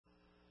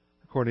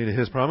According to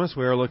His promise,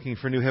 we are looking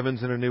for new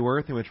heavens and a new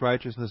earth in which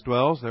righteousness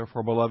dwells.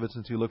 Therefore, beloved,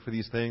 since you look for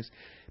these things,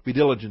 be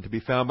diligent to be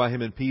found by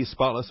Him in peace,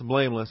 spotless and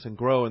blameless, and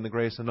grow in the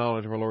grace and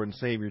knowledge of our Lord and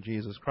Savior,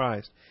 Jesus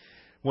Christ.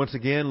 Once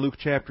again, Luke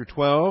chapter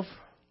 12.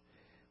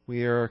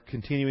 We are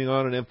continuing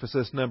on in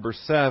emphasis number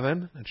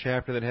 7, a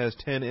chapter that has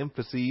 10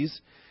 emphases.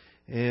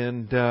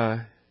 And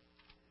our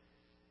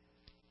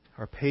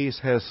pace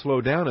has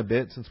slowed down a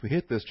bit since we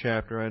hit this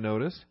chapter, I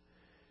noticed.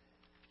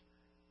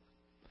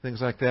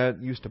 Things like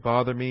that used to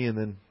bother me, and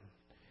then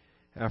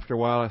after a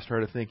while I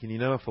started thinking,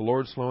 if the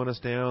Lord's slowing us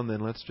down, then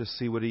let's just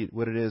see what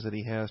it is that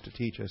He has to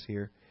teach us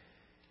here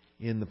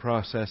in the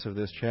process of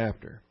this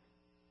chapter.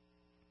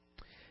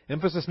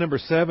 Emphasis number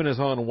 7 is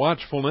on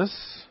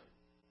watchfulness.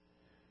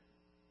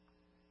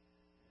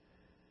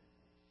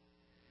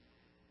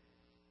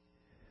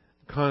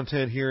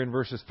 Content here in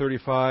verses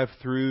 35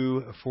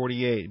 through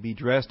 48. Be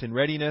dressed in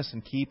readiness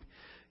and keep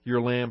your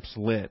lamps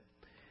lit.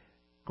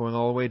 Going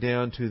all the way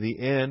down to the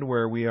end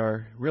where we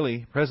are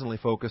really presently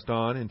focused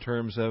on in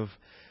terms of,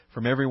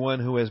 from everyone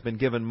who has been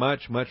given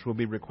much, much will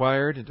be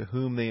required, and to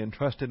whom they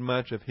entrusted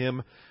much, of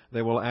him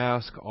they will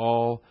ask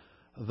all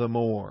the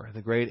more.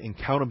 The great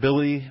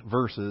accountability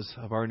verses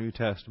of our New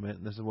Testament,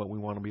 and this is what we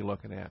want to be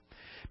looking at.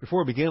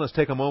 Before we begin, let's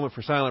take a moment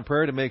for silent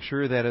prayer to make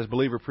sure that as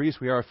believer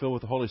priests we are filled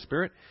with the Holy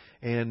Spirit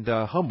and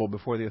humble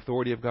before the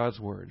authority of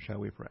God's Word. Shall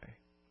we pray?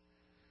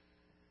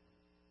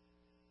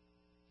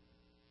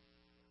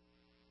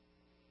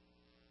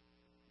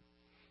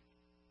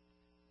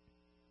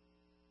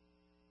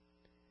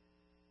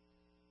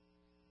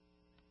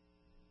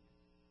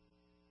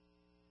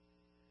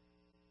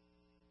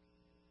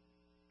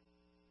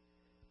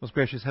 Most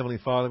gracious Heavenly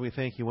Father, we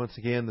thank You once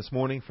again this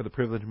morning for the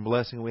privilege and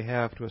blessing we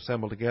have to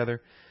assemble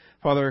together.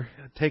 Father,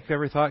 take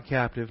every thought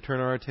captive, turn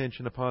our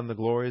attention upon the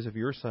glories of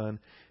Your Son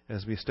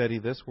as we study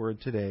this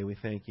Word today. We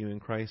thank You in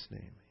Christ's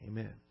name.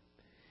 Amen.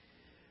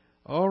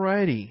 All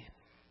righty.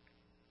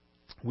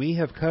 We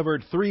have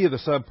covered 3 of the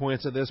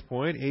subpoints at this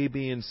point, A,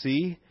 B, and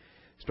C,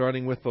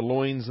 starting with the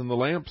loins and the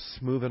lamps.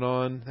 Moving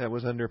on, that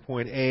was under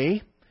point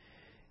A,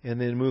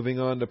 and then moving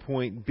on to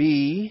point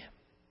B.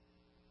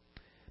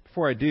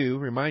 Before I do,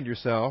 remind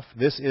yourself,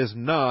 this is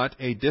not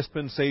a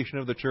dispensation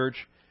of the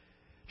church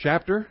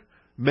chapter,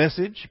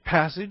 message,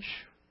 passage,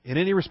 in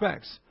any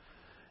respects.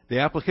 The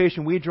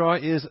application we draw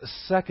is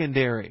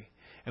secondary.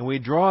 And we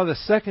draw the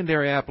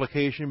secondary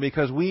application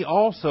because we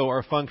also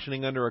are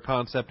functioning under a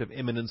concept of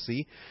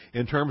imminency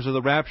in terms of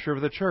the rapture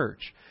of the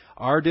church.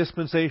 Our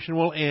dispensation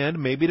will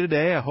end, maybe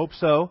today, I hope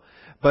so,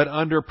 but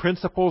under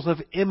principles of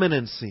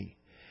imminency.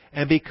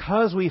 And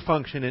because we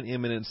function in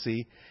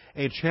imminency,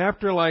 a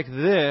chapter like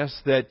this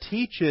that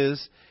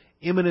teaches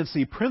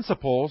imminency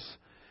principles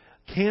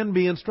can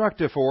be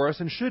instructive for us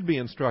and should be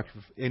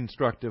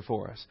instructive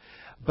for us.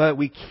 But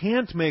we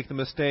can't make the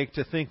mistake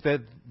to think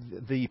that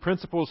the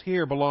principles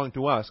here belong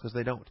to us, because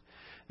they don't.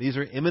 These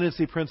are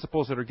imminency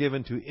principles that are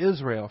given to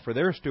Israel for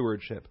their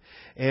stewardship.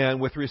 And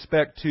with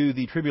respect to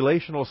the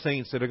tribulational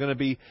saints that are going to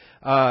be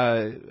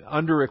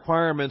under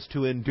requirements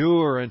to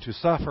endure and to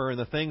suffer and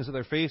the things that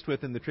they're faced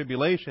with in the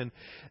tribulation,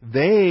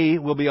 they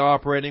will be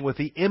operating with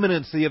the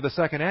imminency of the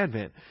second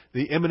advent,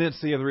 the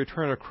imminency of the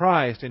return of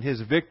Christ and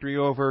His victory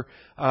over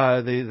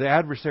the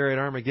adversary at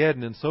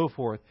Armageddon and so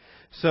forth.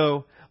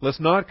 So let's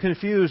not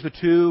confuse the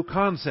two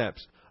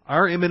concepts.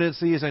 Our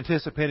imminency is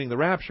anticipating the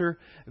rapture.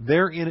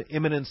 Their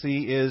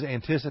imminency is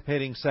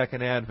anticipating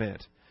second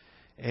advent.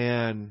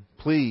 And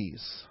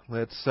please,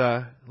 let's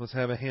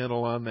have a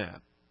handle on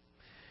that.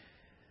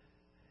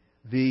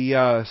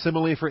 The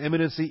simile for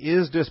imminency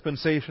is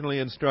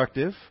dispensationally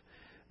instructive,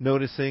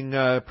 noticing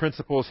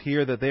principles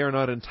here that they are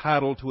not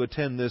entitled to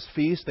attend this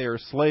feast. They are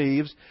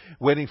slaves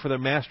waiting for their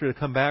master to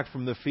come back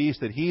from the feast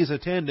that he's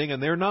attending,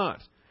 and they're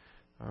not.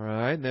 All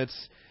right, and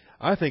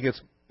I think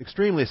it's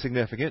extremely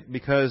significant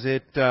because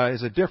it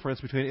is a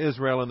difference between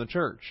Israel and the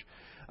church.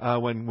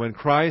 When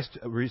Christ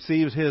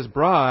receives His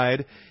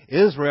bride,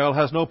 Israel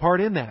has no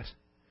part in that.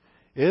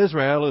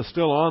 Israel is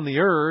still on the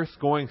earth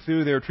going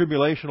through their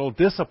tribulational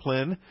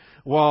discipline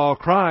while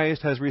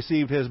Christ has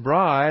received His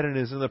bride and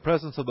is in the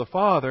presence of the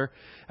Father.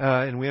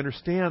 And we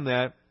understand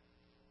that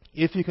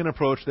if you can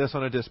approach this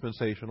on a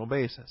dispensational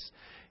basis.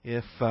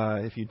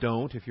 If you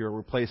don't, if you're a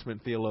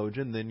replacement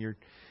theologian, then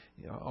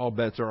all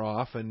bets are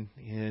off, and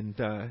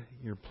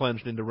you're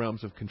plunged into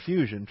realms of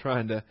confusion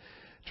trying to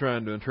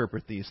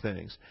interpret these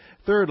things.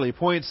 Thirdly,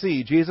 point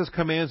C, Jesus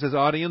commands His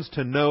audience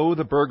to know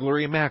the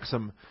burglary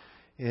maxim.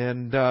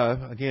 And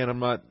again, I'm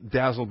not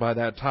dazzled by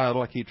that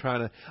title.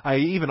 I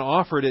even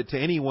offered it to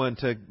anyone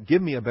to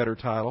give me a better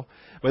title.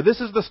 But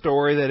this is the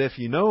story that if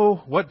you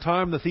know what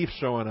time the thief's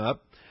showing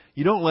up,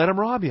 you don't let him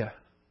rob you,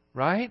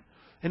 right?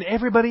 And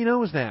everybody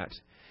knows that.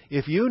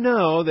 If you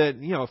know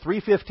that,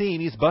 3:15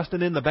 he's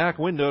busting in the back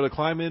window to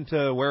climb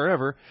into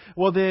wherever,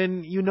 well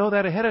then you know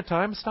that ahead of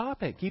time.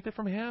 Stop it. Keep it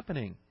from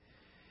happening.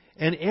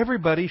 And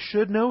everybody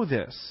should know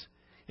this.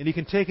 And you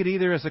can take it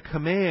either as a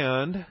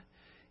command,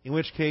 in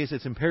which case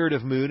it's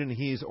imperative mood and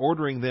He's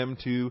ordering them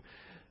to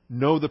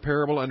know the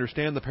parable,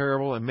 understand the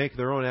parable, and make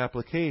their own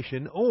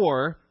application,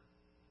 or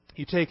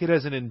You take it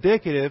as an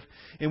indicative,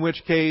 in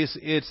which case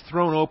it's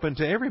thrown open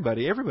to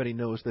everybody. Everybody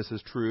knows this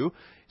is true.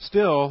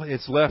 Still,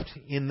 it's left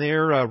in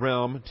their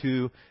realm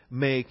to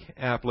make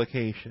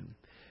application,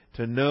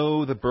 to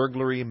know the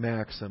burglary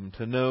maxim,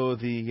 to know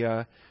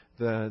the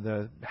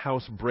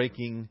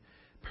house-breaking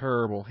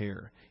parable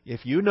here.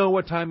 If you know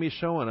what time he's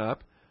showing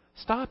up,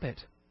 stop it.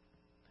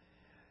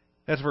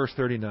 That's verse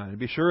 39.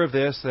 Be sure of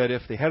this, that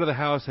if the head of the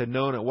house had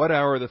known at what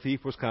hour the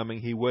thief was coming,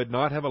 he would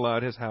not have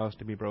allowed his house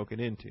to be broken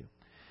into.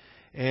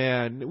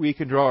 And we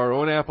can draw our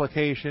own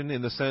application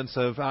in the sense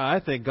of, I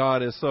think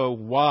God is so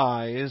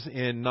wise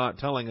in not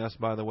telling us,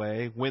 by the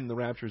way, when the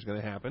rapture is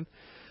going to happen.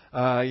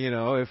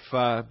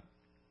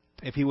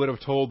 If he would have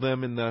told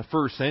them in the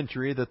first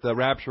century that the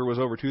rapture was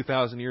over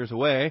 2,000 years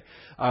away,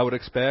 I would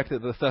expect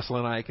that the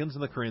Thessalonians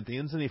and the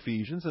Corinthians and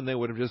Ephesians, and they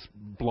would have just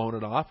blown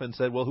it off and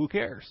said, well, who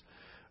cares?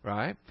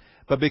 Right?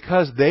 But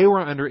because they were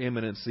under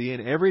imminency,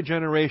 and every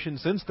generation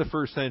since the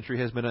first century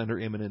has been under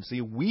imminency,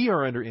 we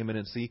are under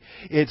imminency,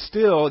 it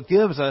still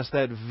gives us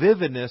that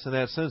vividness and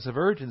that sense of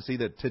urgency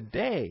that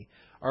today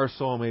our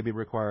soul may be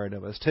required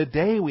of us.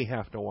 Today we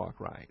have to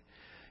walk right.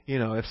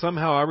 If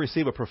somehow I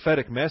receive a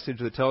prophetic message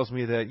that tells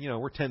me that,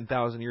 we're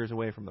 10,000 years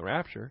away from the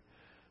rapture,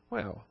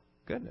 well,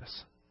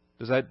 goodness.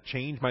 Does that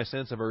change my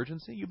sense of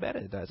urgency? You bet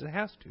it does. It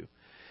has to.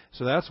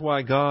 So that's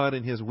why God,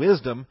 in His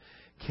wisdom,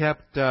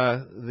 kept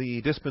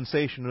the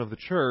dispensation of the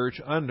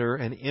church under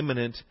an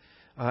imminent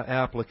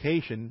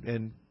application,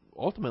 and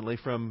ultimately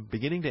from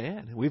beginning to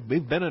end. We've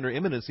been under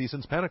imminency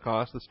since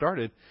Pentecost that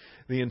started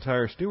the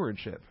entire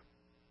stewardship.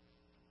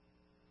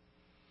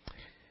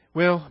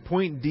 Well,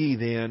 point D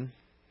then.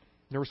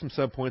 There were some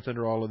subpoints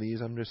under all of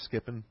these. I'm just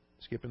skipping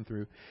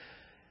through.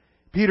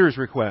 Peter's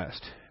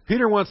request.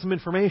 Peter wants some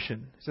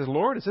information. He says,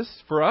 Lord, is this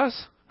for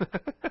us?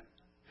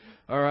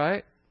 All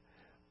right.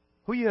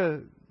 Who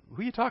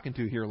you talking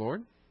to here,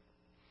 Lord?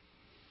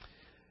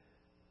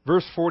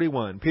 Verse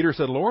 41. Peter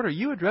said, Lord, are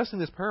you addressing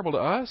this parable to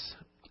us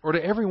or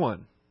to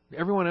everyone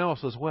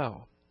else as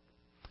well?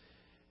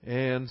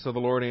 And so the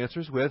Lord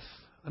answers with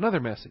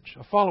another message,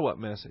 a follow-up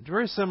message.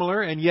 Very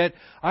similar, and yet,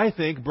 I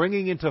think,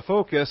 bringing into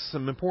focus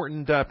some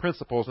important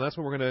principles, and that's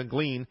what we're going to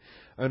glean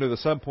under the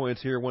subpoints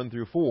here, 1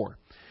 through 4.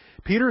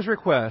 Peter's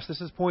request,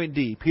 this is point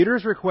D,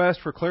 Peter's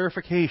request for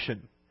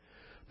clarification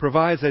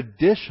provides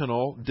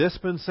additional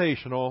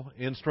dispensational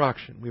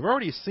instruction. We've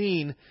already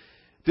seen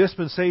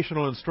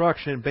dispensational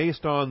instruction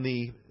based on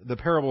the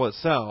parable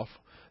itself.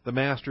 The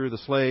master, the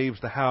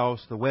slaves, the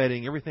house, the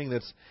wedding, everything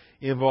that's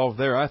involved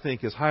there, I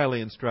think, is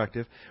highly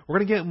instructive. We're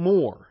going to get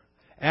more.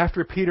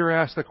 After Peter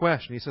asked the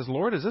question, he says,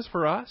 Lord, is this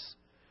for us?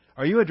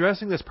 Are you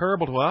addressing this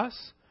parable to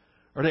us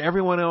or to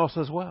everyone else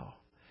as well?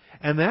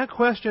 And that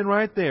question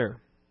right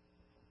there,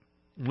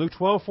 in Luke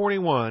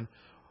 12:41,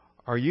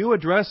 are you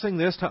addressing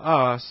this to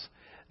us?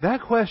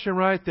 That question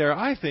right there,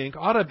 I think,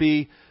 ought to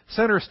be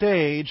center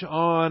stage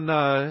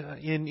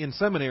in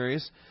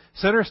seminaries,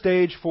 center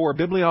stage for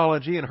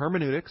bibliology and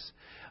hermeneutics.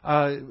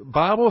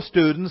 Bible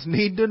students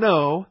need to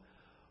know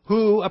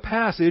who a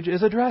passage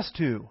is addressed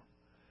to,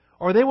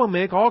 or they will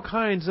make all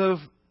kinds of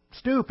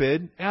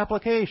stupid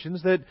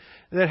applications that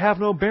have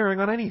no bearing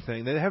on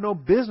anything. They have no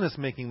business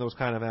making those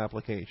kind of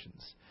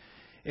applications.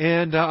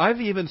 And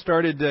I've even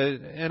started to,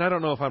 and I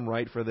don't know if I'm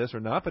right for this or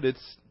not, but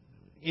it's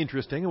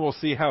interesting, and we'll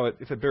see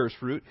if it bears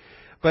fruit.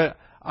 But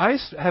I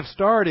have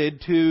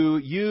started to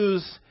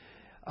use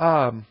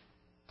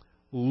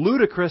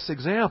ludicrous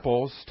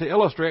examples to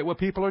illustrate what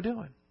people are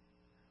doing,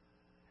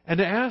 and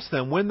to ask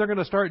them when they're going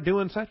to start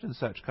doing such and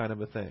such kind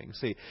of a thing.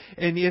 See,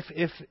 and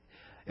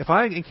if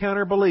I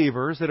encounter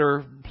believers that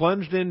are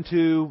plunged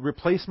into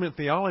replacement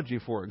theology,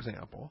 for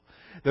example,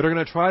 that are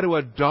going to try to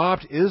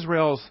adopt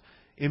Israel's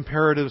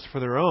imperatives for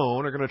their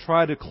own, are going to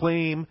try to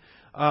claim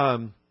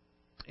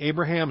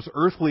Abraham's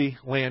earthly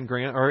land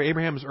grant or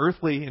Abraham's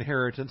earthly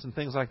inheritance and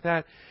things like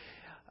that,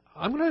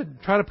 I'm going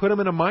to try to put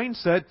them in a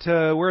mindset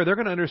where they're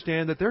going to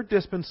understand that they're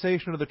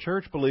dispensation of the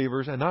church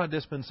believers and not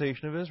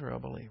dispensation of Israel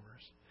believers.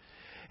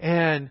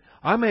 And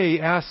I may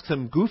ask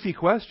some goofy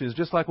questions,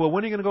 just like, well,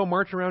 when are you going to go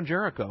march around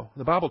Jericho?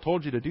 The Bible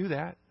told you to do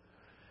that.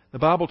 The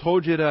Bible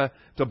told you to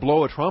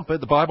blow a trumpet.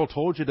 The Bible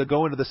told you to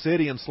go into the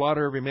city and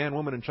slaughter every man,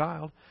 woman, and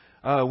child.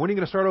 When are you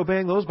going to start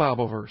obeying those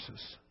Bible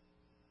verses?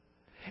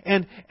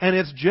 And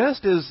it's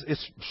just as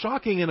it's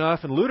shocking enough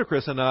and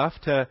ludicrous enough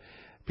to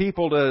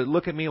people to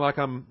look at me like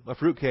I'm a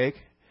fruitcake,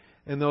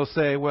 and they'll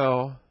say,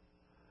 well,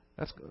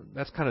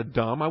 that's kind of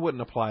dumb. I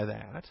wouldn't apply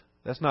that.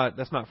 That's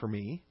not for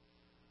me.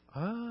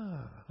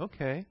 Ah,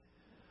 okay.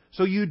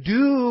 So you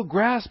do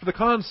grasp the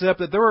concept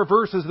that there are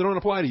verses that don't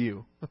apply to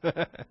you.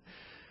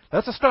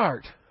 That's a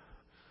start.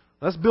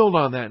 Let's build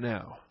on that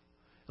now.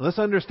 And let's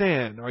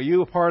understand, are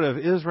you a part of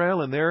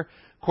Israel and their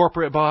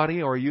corporate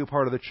body, or are you a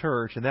part of the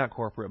church and that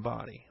corporate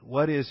body?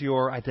 What is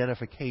your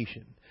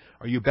identification?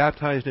 Are you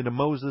baptized into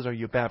Moses? Are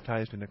you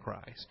baptized into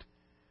Christ?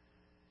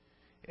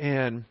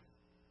 And,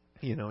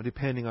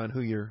 depending on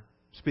who you're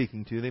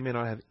speaking to, they may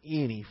not have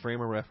any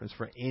frame of reference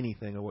for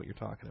anything of what you're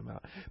talking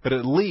about. But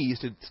at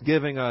least it's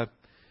giving a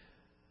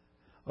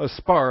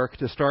spark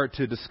to start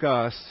to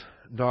discuss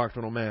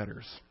doctrinal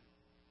matters.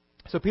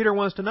 So Peter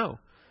wants to know,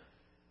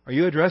 are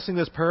you addressing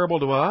this parable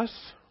to us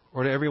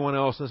or to everyone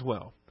else as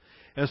well?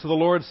 And so the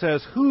Lord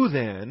says, who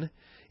then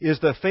is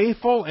the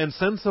faithful and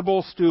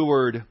sensible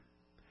steward?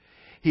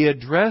 He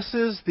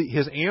addresses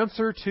his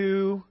answer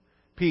to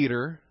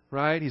Peter,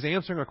 right? He's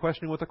answering a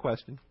question with a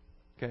question.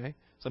 Okay?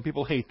 Some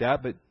people hate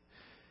that, but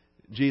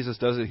Jesus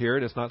does it here,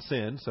 and it's not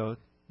sin, so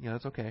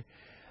it's okay.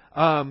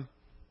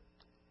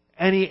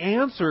 And he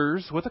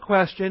answers with a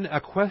question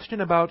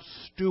about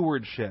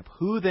stewardship.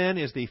 Who then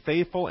is the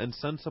faithful and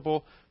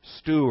sensible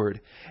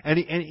steward? And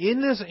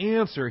in this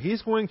answer,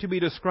 he's going to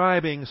be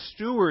describing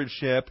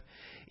stewardship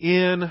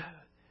in,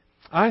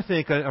 I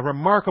think, a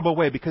remarkable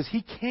way, because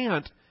he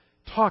can't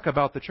talk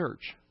about the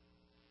church.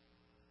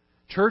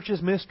 Church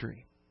is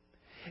mystery.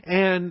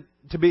 And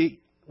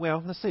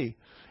let's see.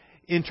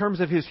 In terms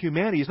of his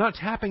humanity, he's not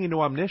tapping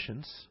into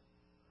omniscience.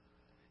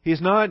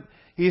 He's not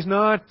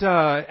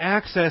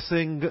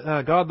accessing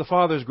God the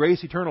Father's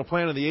grace eternal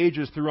plan of the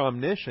ages through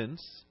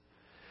omniscience.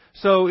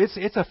 So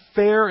it's a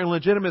fair and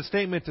legitimate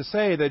statement to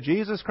say that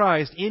Jesus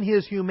Christ, in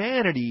his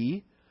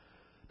humanity,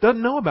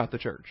 doesn't know about the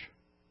church.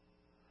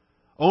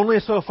 Only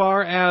so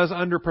far as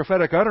under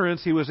prophetic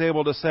utterance he was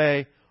able to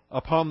say,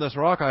 upon this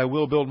rock I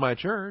will build my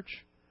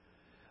church.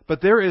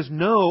 But there is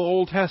no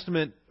Old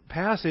Testament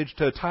passage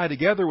to tie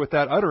together with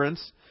that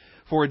utterance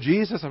for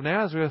Jesus of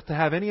Nazareth to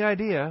have any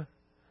idea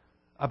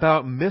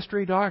about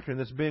mystery doctrine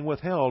that's being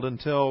withheld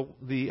until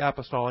the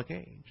apostolic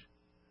age.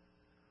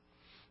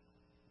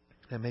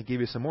 That may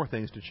give you some more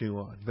things to chew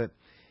on, but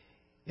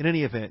in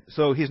any event,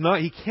 so he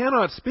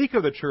cannot speak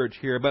of the church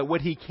here, but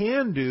what he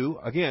can do,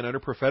 again, under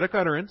prophetic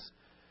utterance,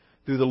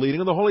 through the leading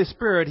of the Holy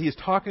Spirit, he's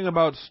talking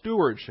about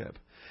stewardship,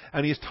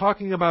 and he's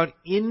talking about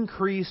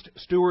increased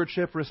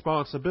stewardship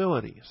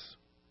responsibilities.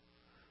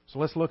 So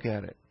let's look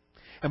at it.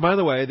 And by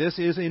the way, this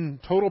is in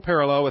total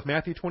parallel with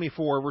Matthew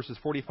 24, verses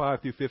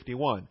 45 through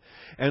 51.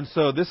 And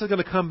so this is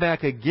going to come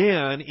back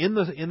again in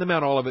the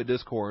Mount Olivet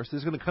Discourse. This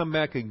is going to come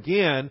back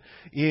again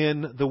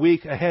in the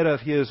week ahead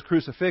of his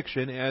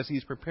crucifixion as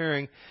he's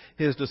preparing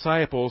his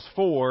disciples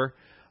for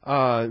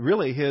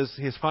really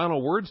his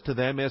final words to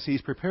them as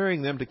he's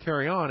preparing them to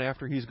carry on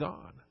after he's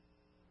gone.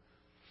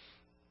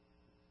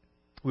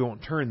 We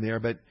won't turn there,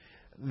 but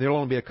there'll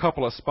only be a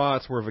couple of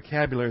spots where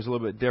vocabulary is a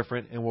little bit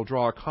different, and we'll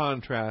draw a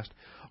contrast.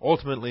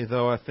 Ultimately,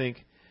 though, I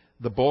think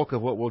the bulk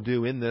of what we'll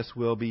do in this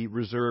will be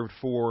reserved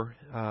for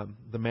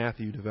the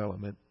Matthew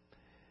development.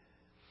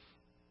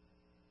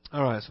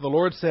 All right, so the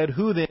Lord said,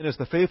 who then is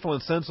the faithful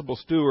and sensible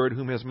steward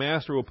whom his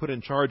master will put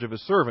in charge of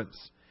his servants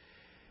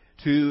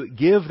to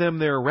give them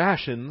their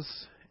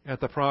rations at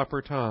the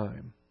proper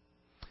time?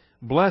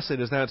 Blessed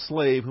is that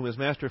slave whom his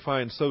master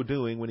finds so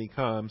doing when he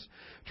comes.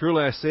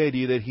 Truly I say to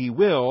you that he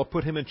will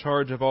put him in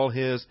charge of all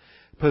his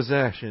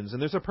possessions.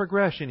 And there's a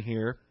progression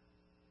here.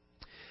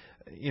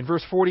 In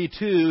verse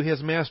 42,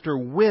 his master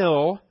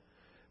will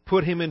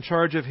put him in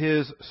charge of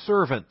his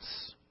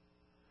servants.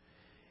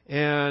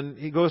 And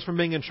he goes from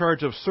being in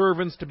charge of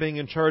servants to being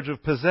in charge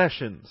of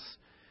possessions.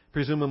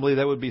 Presumably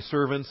that would be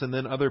servants and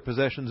then other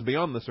possessions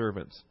beyond the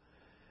servants.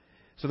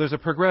 So there's a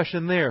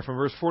progression there. From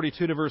verse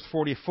 42 to verse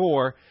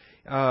 44,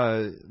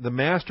 the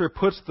master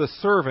puts the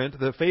servant,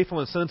 the faithful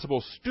and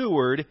sensible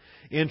steward,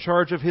 in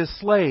charge of his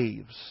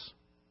slaves.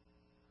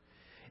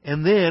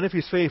 And then, if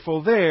he's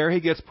faithful there, he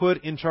gets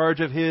put in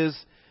charge of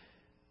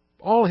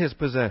all his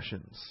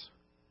possessions.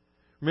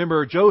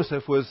 Remember,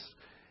 Joseph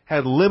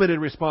had limited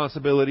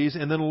responsibilities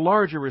and then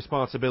larger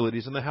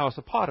responsibilities in the house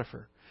of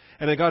Potiphar.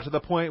 And it got to the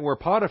point where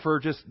Potiphar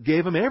just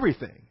gave him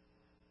everything,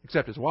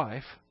 except his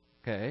wife.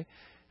 Okay?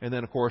 And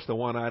then, of course, the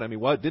one item he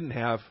didn't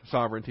have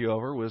sovereignty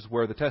over was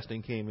where the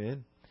testing came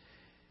in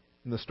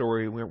the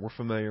story we're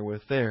familiar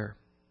with there.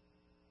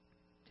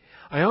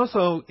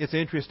 It's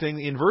interesting,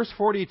 in verse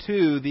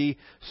 42, the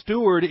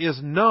steward is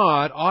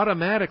not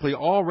automatically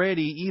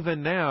already,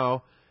 even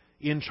now,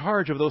 in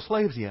charge of those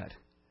slaves yet.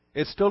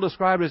 It's still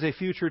described as a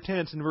future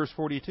tense in verse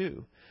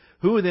 42.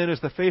 Who then is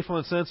the faithful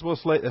and sensible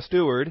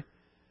steward,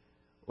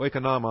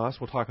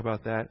 oikonomos, we'll talk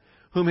about that,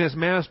 whom his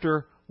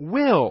master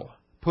will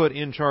put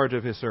in charge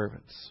of his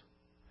servants?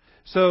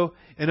 So,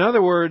 in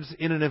other words,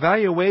 in an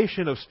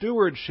evaluation of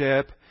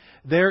stewardship,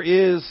 there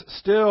is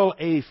still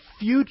a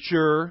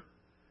future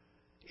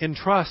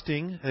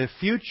entrusting, a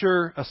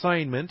future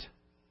assignment.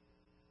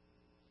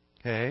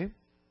 Okay?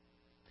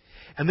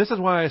 And this is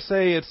why I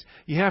say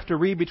you have to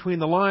read between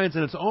the lines,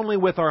 and it's only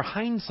with our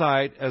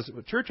hindsight as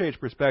a church age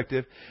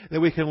perspective that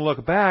we can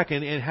look back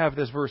and have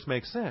this verse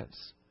make sense.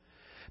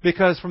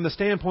 Because from the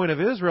standpoint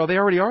of Israel, they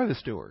already are the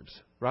stewards,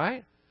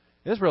 right?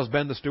 Israel's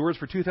been the stewards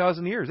for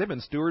 2,000 years. They've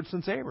been stewards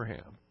since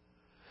Abraham.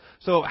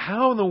 So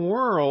how in the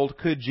world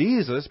could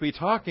Jesus be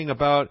talking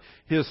about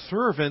his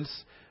servants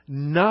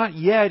not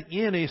yet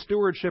in a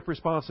stewardship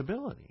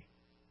responsibility?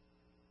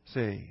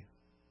 See,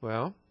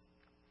 well,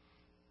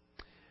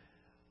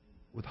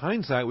 with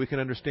hindsight, we can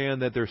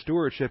understand that their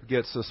stewardship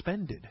gets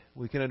suspended.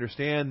 We can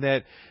understand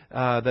that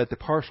that the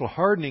partial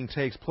hardening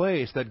takes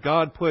place, that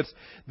God puts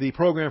the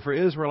program for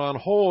Israel on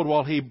hold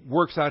while He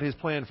works out His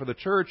plan for the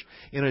church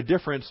in a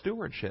different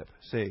stewardship,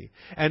 see.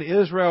 And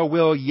Israel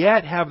will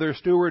yet have their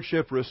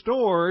stewardship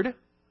restored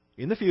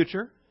in the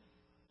future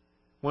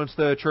once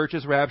the church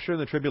is raptured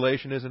and the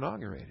tribulation is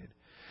inaugurated.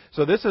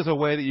 So this is a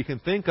way that you can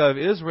think of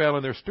Israel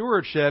and their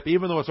stewardship,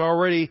 even though it's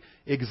already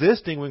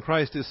existing when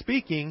Christ is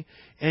speaking,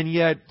 and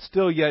yet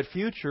still yet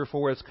future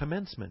for its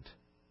commencement.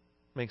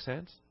 Make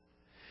sense?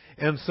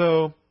 And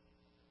so,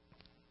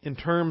 in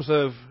terms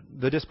of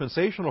the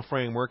dispensational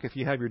framework, if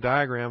you have your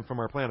diagram from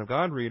our Plan of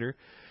God reader,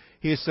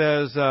 he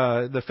says,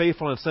 the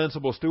faithful and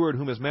sensible steward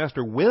whom his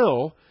master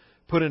will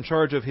put in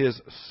charge of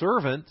his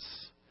servants,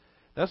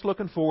 that's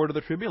looking forward to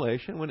the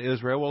tribulation when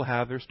Israel will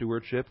have their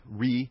stewardship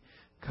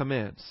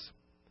recommence.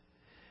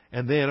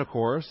 And then, of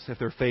course, if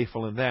they're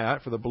faithful in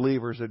that, for the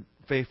believers that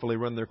faithfully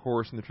run their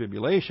course in the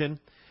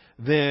tribulation,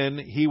 then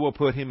He will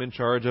put him in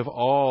charge of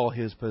all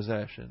his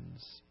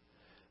possessions.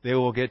 They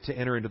will get to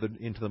enter into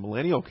the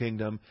millennial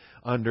kingdom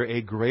under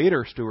a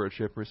greater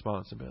stewardship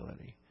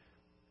responsibility.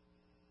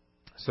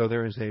 So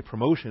there is a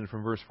promotion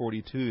from verse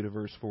 42 to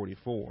verse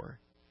 44.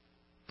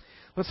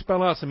 Let's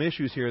spell out some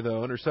issues here,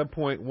 though. Under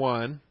subpoint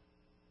 1,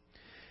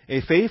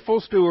 a faithful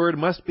steward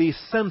must be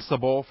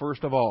sensible,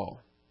 first of all.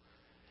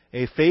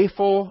 A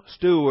faithful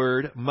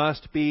steward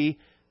must be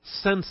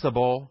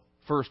sensible,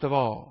 first of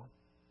all.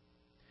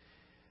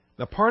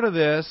 Now, part of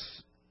this,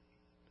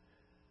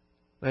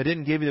 I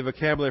didn't give you the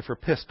vocabulary for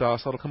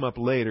pistos, that'll come up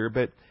later,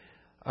 but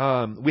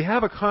we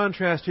have a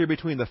contrast here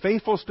between the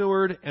faithful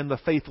steward and the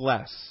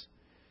faithless,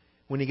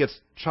 when he gets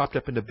chopped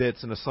up into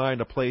bits and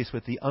assigned a place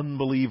with the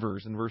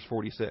unbelievers in verse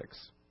 46.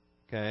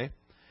 Okay?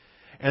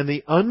 And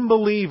the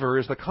unbeliever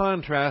is the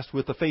contrast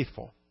with the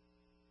faithful.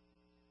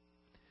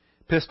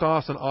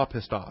 Pistos and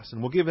apistos.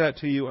 And we'll give that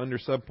to you under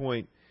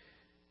subpoint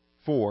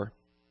 4.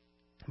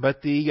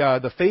 But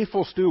the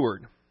faithful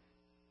steward,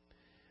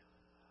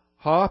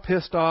 ha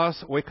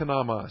pistos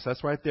oikonomos,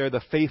 that's right there,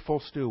 the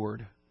faithful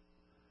steward.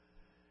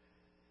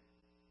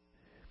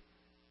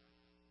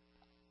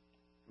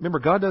 Remember,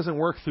 God doesn't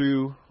work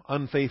through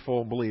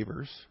unfaithful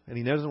believers, and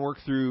He doesn't work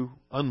through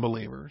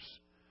unbelievers,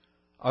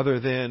 other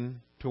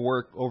than to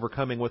work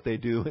overcoming what they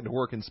do and to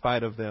work in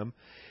spite of them.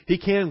 He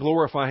can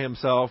glorify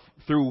Himself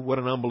through what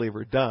an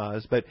unbeliever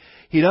does, but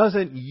He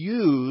doesn't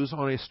use,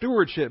 on a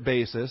stewardship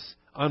basis,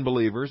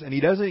 unbelievers, and He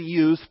doesn't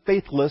use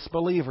faithless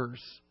believers.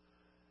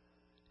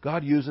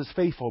 God uses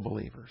faithful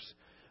believers.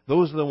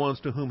 Those are the ones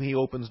to whom He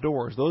opens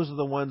doors. Those are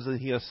the ones that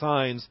He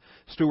assigns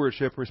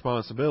stewardship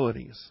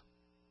responsibilities.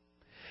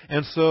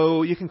 And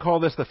so you can call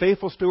this the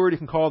faithful steward. You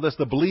can call this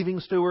the believing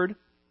steward.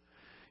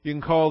 You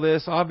can call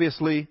this,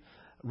 obviously,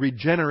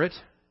 regenerate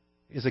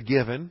is a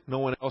given. No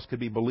one else could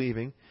be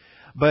believing.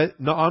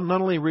 But not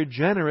only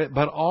regenerate,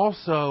 but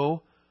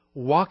also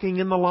walking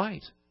in the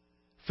light,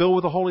 filled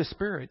with the Holy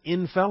Spirit,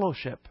 in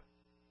fellowship.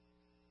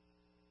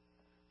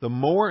 The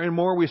more and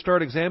more we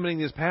start examining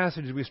these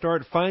passages, we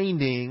start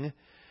finding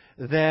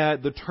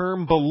that the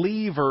term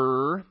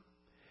believer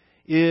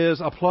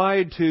is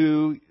applied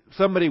to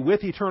somebody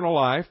with eternal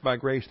life by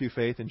grace through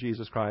faith in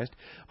Jesus Christ,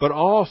 but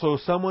also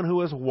someone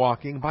who is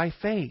walking by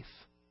faith.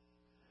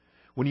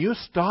 When you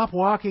stop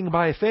walking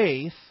by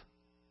faith,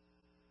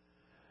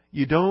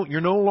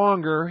 you're no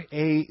longer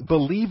a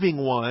believing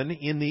one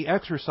in the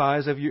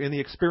exercise of in the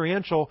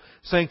experiential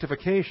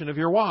sanctification of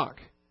your walk.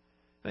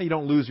 Now, you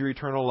don't lose your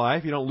eternal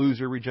life, you don't lose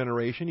your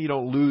regeneration, you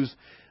don't lose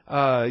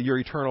your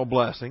eternal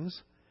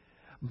blessings.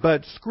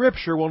 But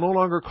Scripture will no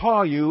longer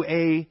call you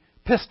a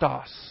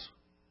pistos.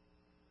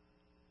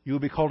 You will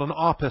be called an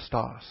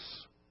apistos.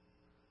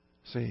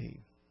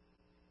 See?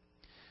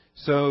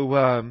 So,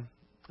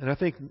 and I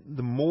think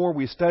the more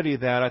we study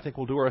that, I think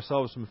we'll do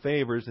ourselves some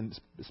favors, and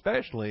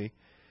especially,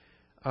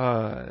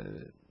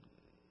 the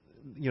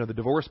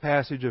divorce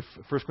passage of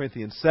 1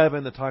 Corinthians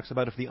 7 that talks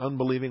about if the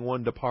unbelieving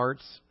one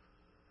departs.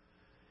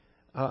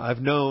 I've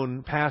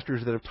known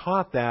pastors that have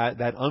taught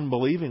that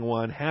unbelieving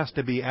one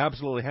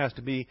absolutely has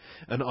to be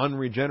an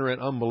unregenerate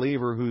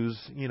unbeliever who's,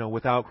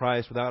 without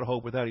Christ, without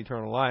hope, without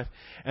eternal life.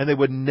 And they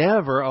would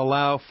never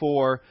allow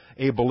for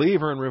a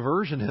believer in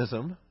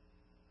reversionism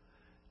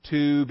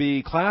to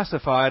be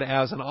classified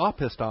as an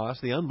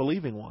apistos, the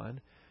unbelieving one,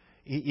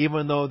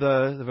 even though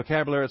the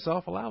vocabulary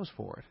itself allows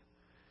for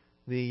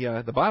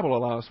it. The Bible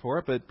allows for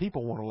it, but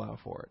people won't allow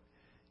for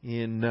it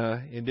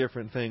in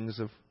different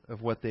things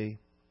of what they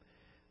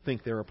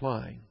think they're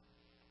applying.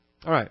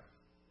 All right.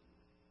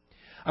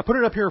 I put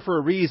it up here for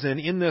a reason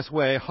in this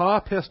way, ha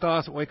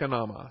pistos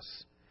oikonomos.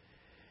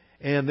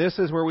 And this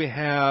is where we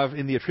have,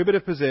 in the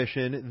attributive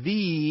position,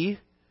 the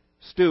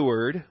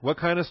steward. What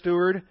kind of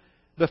steward?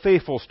 The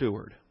faithful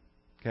steward.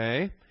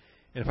 Okay?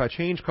 And if I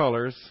change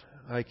colors,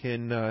 I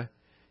can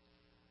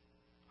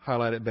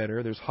highlight it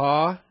better. There's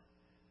ha,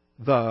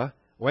 the,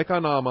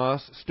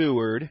 oikonomos,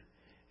 steward,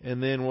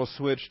 and then we'll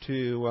switch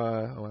to,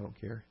 I don't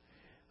care,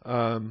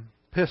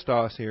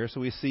 pistos here. So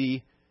we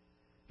see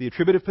the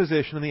attributive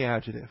position and the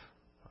adjective.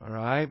 All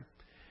right?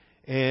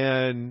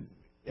 And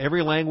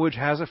every language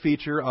has a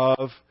feature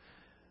of,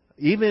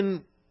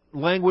 even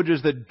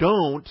languages that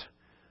don't,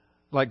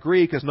 like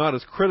Greek is not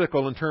as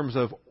critical in terms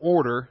of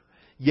order,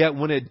 yet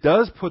when it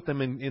does put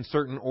them in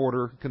certain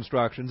order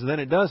constructions, then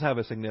it does have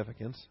a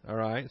significance. All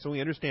right, so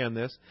we understand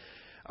this.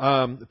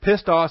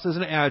 Pistos is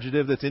an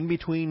adjective that's in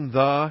between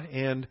the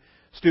and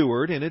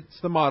steward, and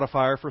it's the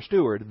modifier for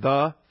steward,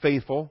 the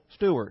faithful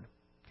steward.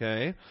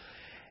 Okay,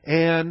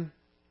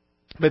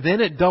 but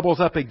then it doubles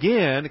up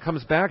again. It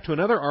comes back to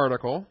another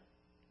article,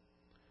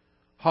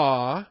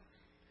 ha,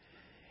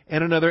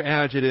 and another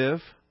adjective,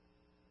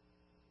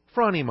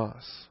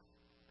 phronimos.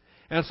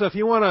 And so if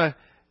you want to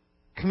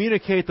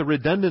communicate the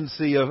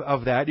redundancy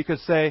of that, you could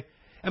say,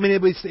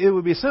 it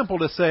would be simple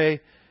to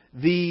say,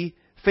 the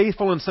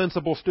faithful and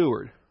sensible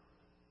steward.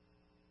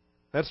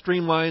 That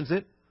streamlines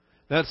it.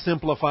 That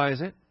simplifies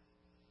it.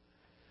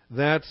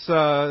 That's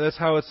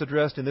how it's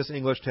addressed in this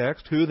English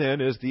text. Who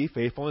then is the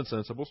faithful and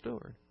sensible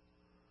steward?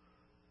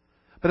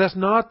 But that's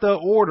not the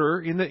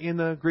order in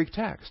the Greek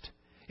text.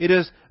 It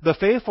is the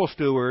faithful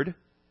steward,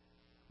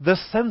 the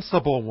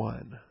sensible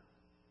one.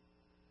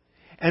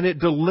 And it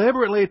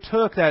deliberately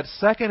took that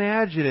second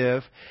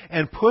adjective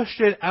and pushed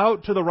it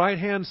out to the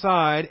right-hand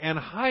side and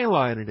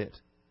highlighted it.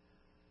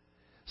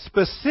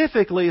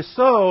 Specifically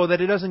so that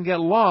it doesn't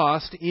get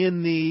lost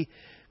in the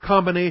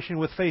combination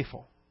with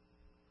faithful.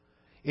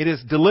 It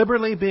is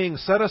deliberately being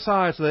set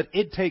aside so that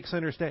it takes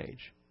center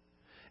stage.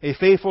 A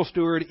faithful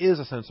steward is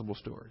a sensible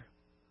steward.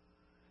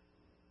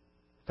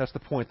 That's the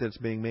point that's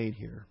being made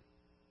here.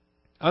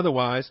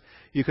 Otherwise,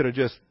 you could have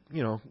just,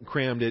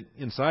 crammed it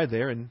inside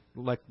there and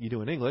like you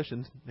do in English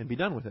and be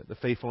done with it. The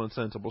faithful and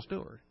sensible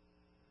steward.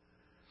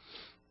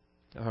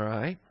 All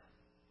right.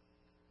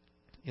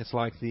 It's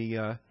like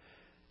the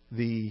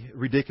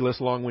ridiculous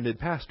long-winded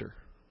pastor.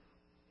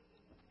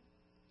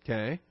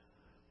 Okay.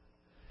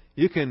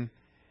 You can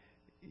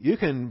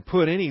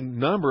put any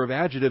number of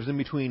adjectives in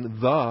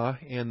between the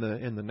and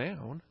the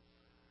noun.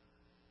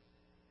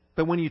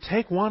 But when you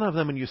take one of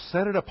them and you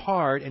set it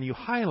apart and you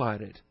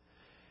highlight it,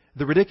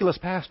 the ridiculous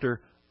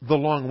pastor, the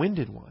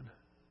long-winded one.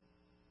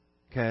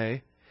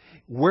 Okay?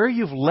 Where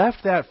you've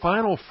left that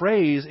final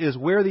phrase is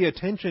where the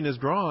attention is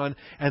drawn,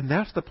 and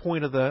that's the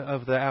point of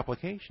the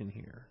application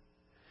here.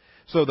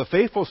 So the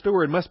faithful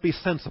steward must be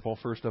sensible,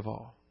 first of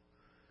all.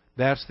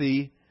 That's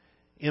the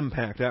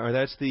impact, or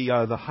that's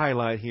the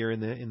highlight here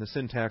in the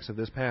syntax of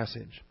this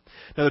passage.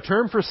 Now the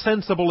term for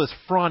sensible is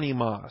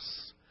phronimos.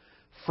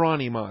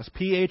 Phronimos.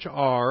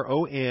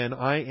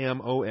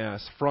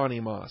 Phronimos.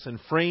 Phronimos. And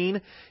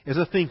phrein is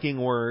a thinking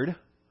word.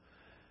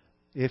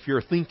 If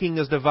your thinking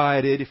is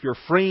divided, if your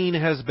phrein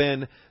has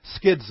been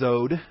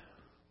schizoed,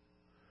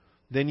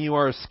 then you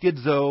are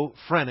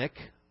schizophrenic.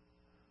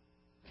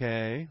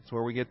 Okay? That's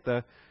where we get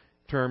the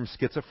term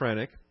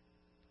schizophrenic.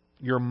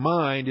 Your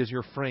mind is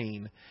your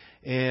phrein.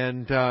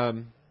 And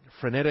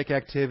frenetic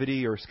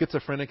activity or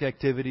schizophrenic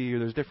activity, or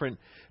there's different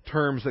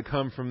terms that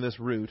come from this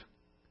root.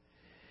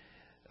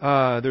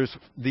 There's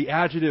the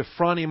adjective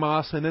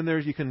phronimos, and then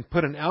you can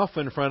put an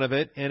alpha in front of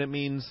it, and it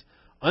means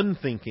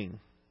unthinking,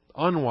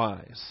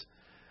 unwise.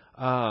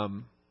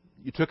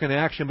 You took an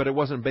action, but it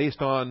wasn't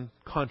based on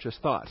conscious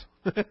thought.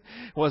 It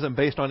wasn't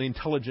based on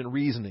intelligent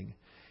reasoning.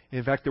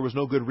 In fact, there was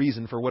no good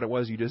reason for what it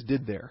was you just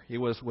did there. It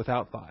was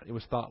without thought. It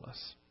was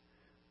thoughtless.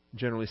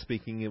 Generally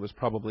speaking, it was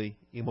probably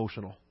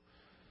emotional.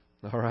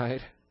 All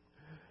right?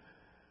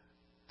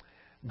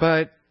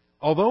 But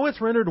although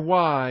it's rendered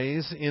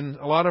wise in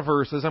a lot of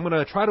verses, I'm going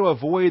to try to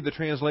avoid the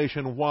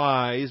translation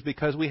wise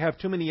because we have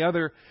too many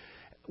other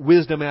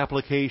wisdom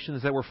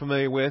applications that we're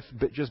familiar with,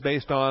 but just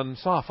based on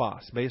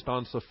sophos, based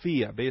on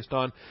Sophia, based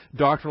on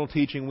doctrinal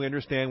teaching. We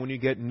understand when you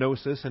get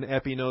gnosis and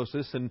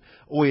epignosis and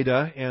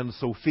oida and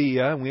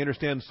Sophia. And we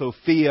understand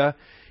Sophia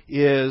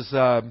is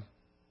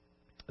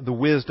the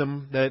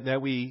wisdom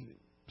that we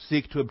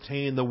seek to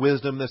obtain, the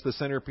wisdom that's the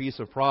centerpiece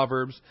of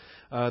Proverbs,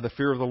 the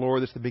fear of the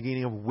Lord that's the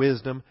beginning of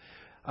wisdom.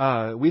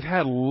 We've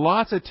had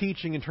lots of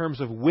teaching in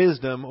terms of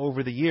wisdom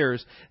over the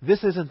years.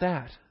 This isn't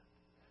that.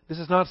 This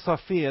is not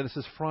Sophia. This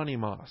is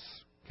phronimos.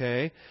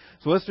 Okay?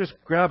 So let's just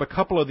grab a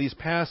couple of these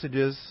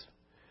passages,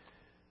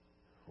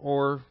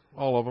 or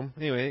all of them.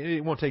 Anyway,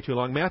 it won't take too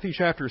long. Matthew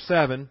chapter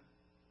 7,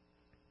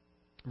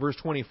 verse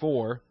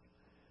 24.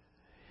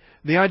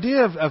 The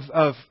idea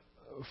of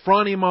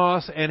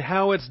phronimos and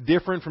how it's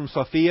different from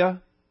Sophia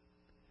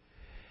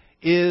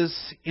is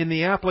in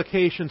the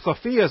application.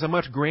 Sophia is a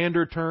much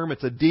grander term.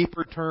 It's a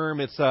deeper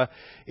term. It's an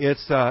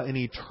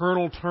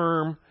eternal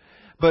term.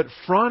 But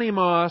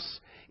phronimos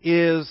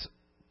is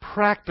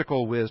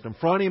practical wisdom.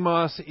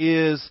 Phronimos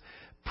is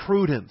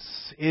prudence.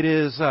 It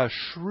is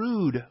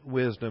shrewd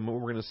wisdom,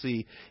 what we're going to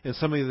see in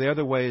some of the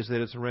other ways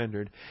that it's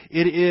rendered.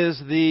 It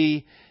is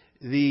the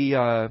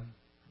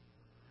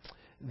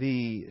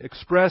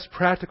express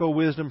practical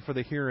wisdom for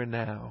the here and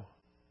now.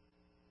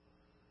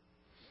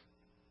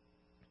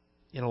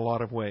 In a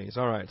lot of ways.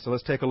 All right, so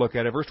let's take a look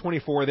at it. Verse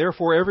 24,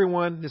 therefore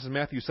everyone, this is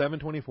Matthew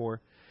 7:24,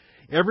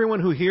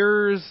 everyone who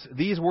hears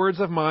these words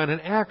of mine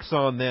and acts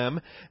on them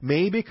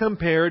may be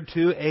compared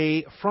to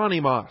a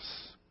phronimos,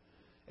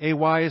 a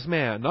wise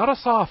man. Not a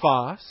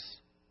sophos.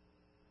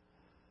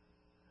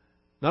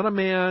 Not a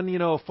man,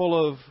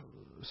 full of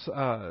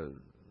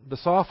the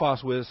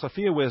sophos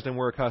Sophia wisdom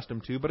we're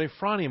accustomed to, but a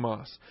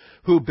phronimos,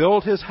 who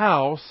built his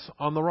house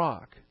on the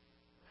rock.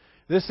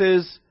 This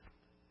is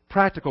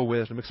practical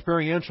wisdom,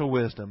 experiential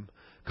wisdom,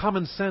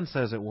 common sense,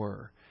 as it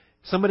were.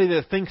 Somebody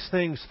that thinks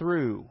things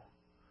through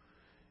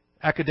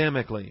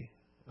academically,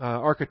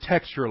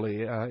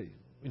 architecturally,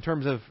 in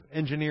terms of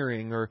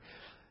engineering or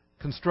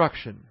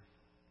construction.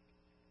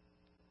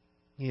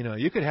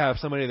 You could have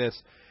somebody that's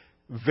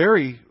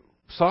very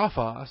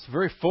sophos,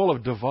 very full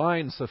of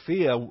divine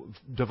Sophia,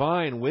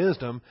 divine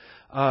wisdom,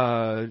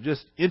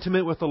 just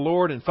intimate with the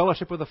Lord and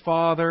fellowship with the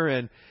Father,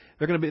 and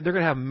they're going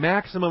to have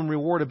maximum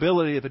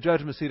rewardability at the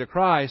judgment seat of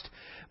Christ.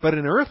 But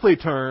in earthly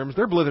terms,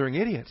 they're blithering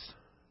idiots.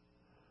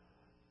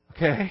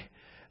 Okay?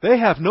 They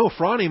have no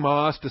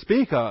phronimos to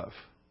speak of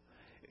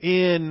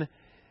in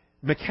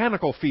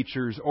mechanical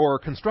features or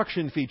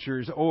construction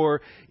features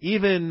or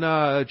even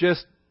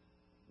just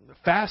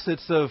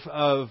facets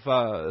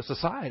of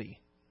society.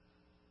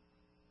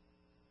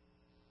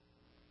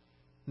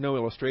 No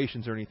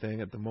illustrations or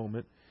anything at the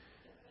moment.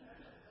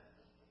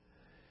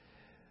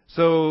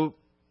 So,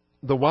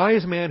 the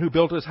wise man who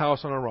built his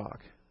house on a rock,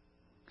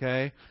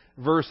 okay,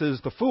 versus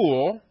the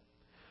fool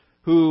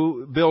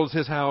who builds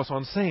his house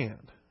on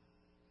sand.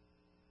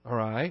 All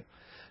right?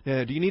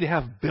 Now, do you need to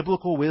have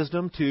biblical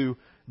wisdom to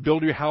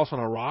build your house on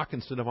a rock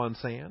instead of on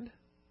sand?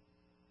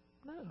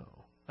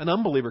 No. An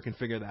unbeliever can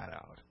figure that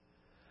out.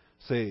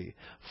 See,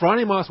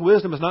 phronimos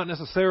wisdom is not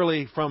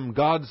necessarily from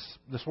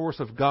the source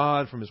of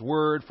God, from His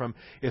Word,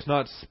 it's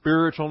not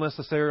spiritual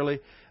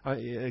necessarily.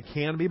 It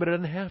can be, but it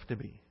doesn't have to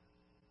be.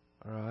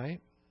 All right?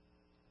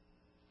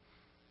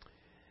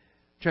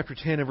 Chapter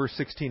 10 and verse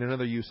 16,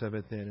 another use of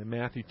it then, in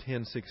Matthew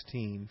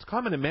 10:16. It's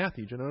common in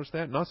Matthew, did you notice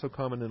that? Not so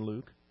common in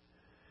Luke.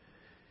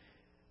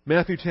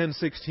 Matthew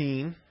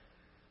 10:16.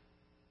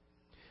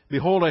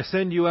 Behold, I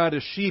send you out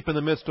as sheep in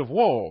the midst of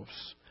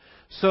wolves.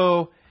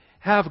 So,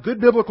 have good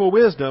biblical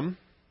wisdom.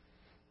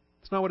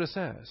 It's not what it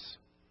says.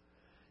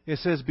 It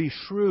says, be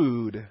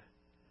shrewd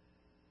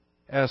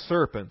as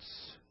serpents,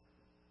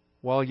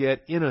 while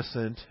yet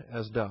innocent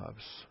as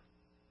doves.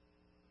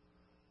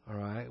 All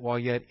right? While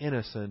yet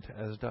innocent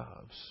as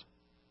doves.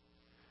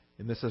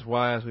 And this is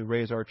why, as we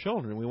raise our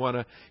children, we want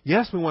to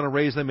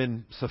raise them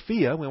in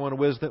Sophia. We want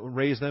to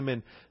raise them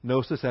in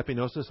gnosis,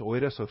 epignosis,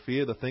 oida,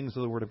 Sophia, the things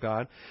of the Word of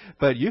God.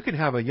 But you can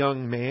have a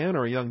young man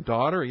or a young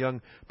daughter, a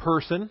young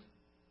person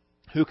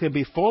who can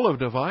be full of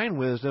divine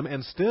wisdom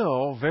and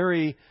still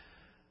very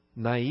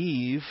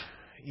naive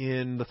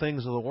in the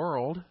things of the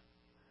world.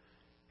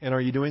 And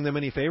are you doing them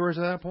any favors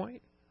at that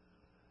point?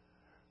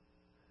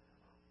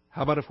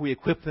 How about if we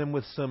equip them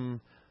with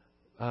some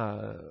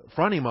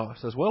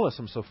phronimos as well as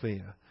some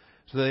Sophia,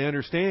 so they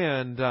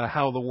understand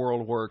how the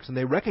world works, and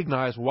they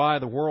recognize why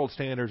the world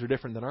standards are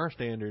different than our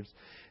standards,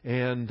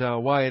 and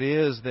why it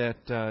is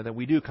that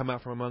we do come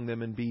out from among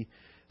them and be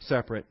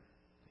separate,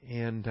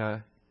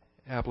 and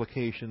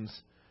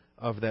applications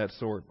of that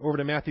sort. Over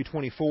to Matthew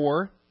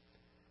 24.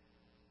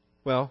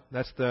 Well,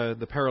 that's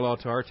the parallel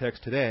to our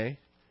text today,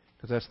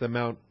 because that's the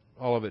Mount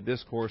Olivet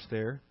Discourse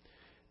there.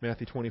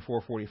 Matthew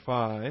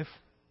 24:45.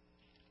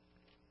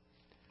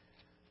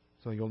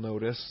 So you'll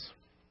notice,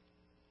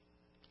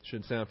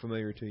 should sound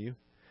familiar to you.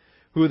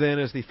 Who then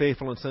is the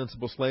faithful and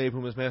sensible slave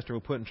whom his master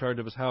will put in charge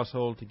of his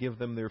household to give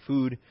them their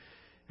food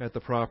at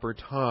the proper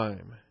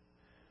time?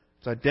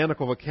 It's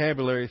identical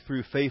vocabulary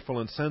through faithful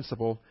and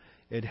sensible.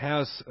 It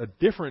has a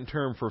different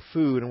term for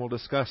food, and we'll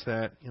discuss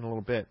that in a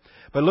little bit.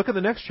 But look at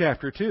the next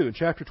chapter, too. In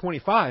chapter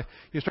 25,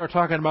 you start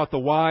talking about the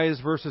wise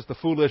versus the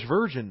foolish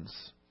virgins.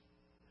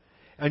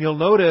 And you'll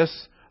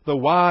notice the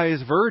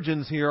wise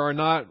virgins here are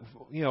not,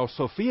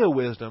 Sophia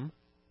wisdom,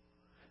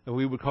 that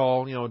we would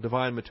call,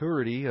 divine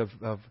maturity of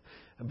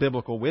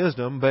biblical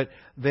wisdom, but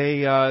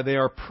they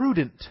are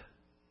prudent.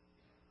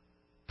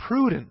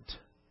 Prudent,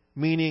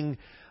 meaning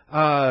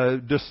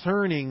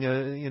discerning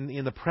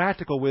in the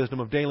practical wisdom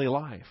of daily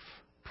life.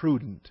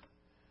 Prudent.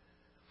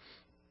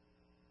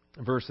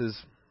 Versus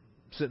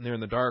sitting there in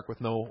the dark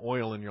with no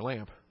oil in your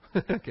lamp.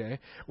 Okay?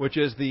 Which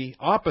is the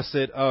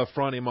opposite of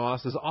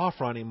phronimos, is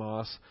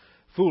aphronimos,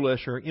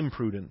 foolish or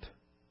imprudent.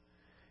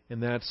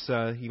 And that's,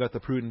 you got the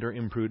prudent or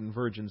imprudent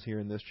virgins here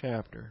in this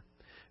chapter.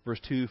 Verse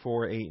 2,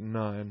 4, 8, and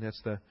 9.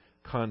 That's the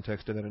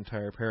context of that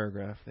entire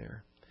paragraph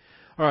there.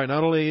 All right,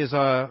 not only is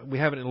we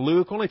have it in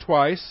Luke only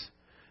twice,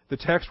 the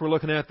text we're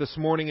looking at this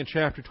morning in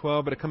chapter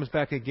 12, but it comes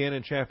back again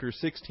in chapter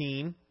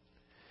 16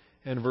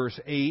 and verse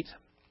 8.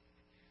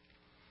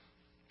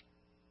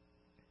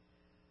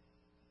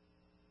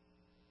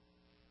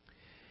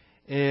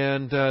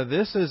 And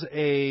this is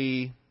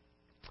a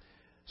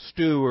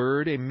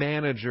steward, a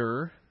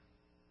manager,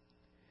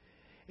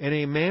 and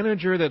a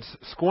manager that's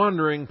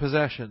squandering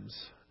possessions,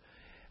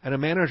 and a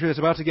manager that's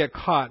about to get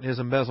caught in his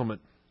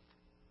embezzlement.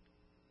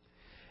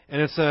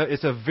 And it's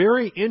a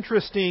very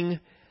interesting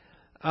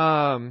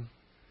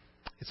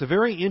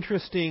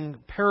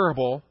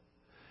parable.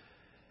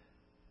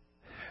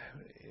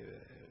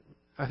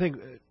 I think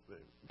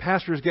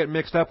pastors get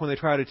mixed up when they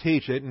try to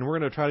teach it, and we're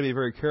going to try to be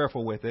very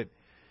careful with it,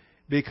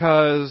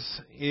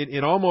 because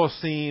it almost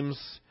seems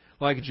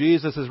like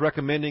Jesus is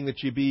recommending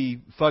that you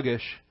be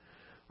thuggish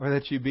or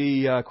that you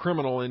be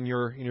criminal in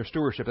your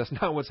stewardship. That's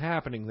not what's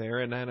happening there,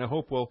 and I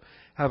hope we'll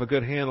have a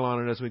good handle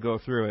on it as we go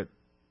through it.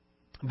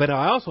 But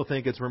I also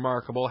think it's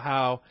remarkable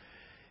how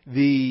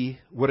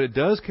what it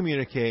does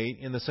communicate,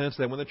 in the sense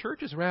that when the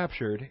church is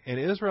raptured and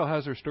Israel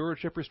has their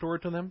stewardship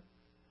restored to them,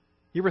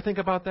 you ever think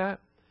about that?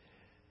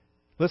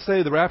 Let's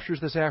say the rapture's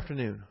this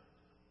afternoon,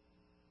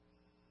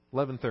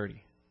 11:30.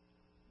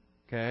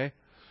 Okay?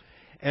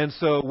 And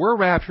so we're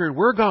raptured,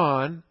 we're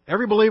gone,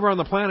 every believer on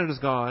the planet is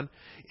gone.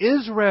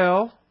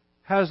 Israel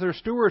has their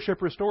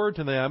stewardship restored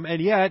to them,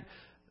 and yet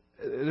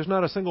there's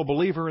not a single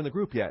believer in the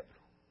group yet.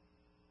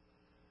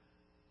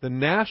 The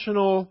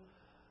national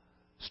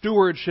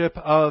stewardship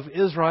of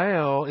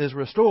Israel is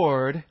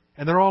restored,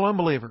 and they're all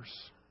unbelievers.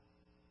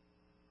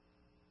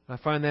 I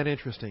find that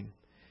interesting,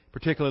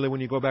 particularly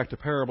when you go back to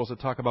parables that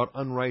talk about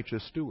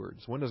unrighteous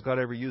stewards. When does God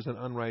ever use an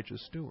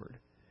unrighteous steward?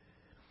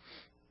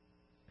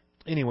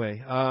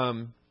 Anyway,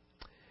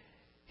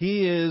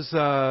 he has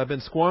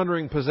been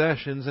squandering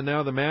possessions, and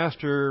now the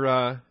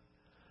master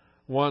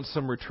wants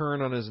some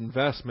return on his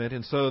investment.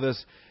 And so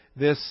this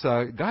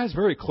guy's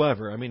very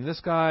clever. I mean,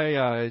 this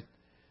guy,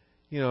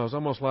 is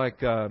almost like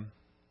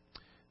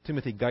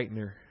Timothy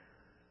Geithner.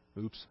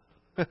 Oops,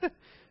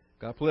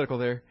 got political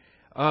there.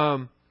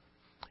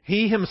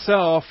 He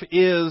himself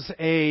is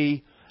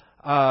a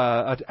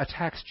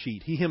tax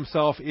cheat. He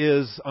himself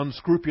is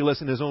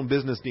unscrupulous in his own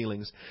business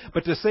dealings.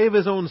 But to save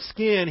his own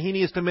skin, he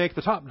needs to make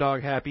the top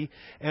dog happy,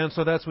 and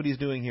so that's what he's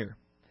doing here.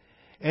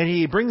 And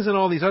he brings in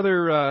all these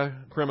other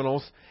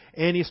criminals,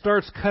 and he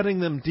starts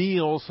cutting them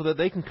deals so that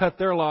they can cut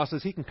their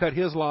losses, he can cut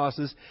his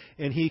losses,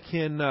 and he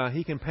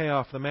can pay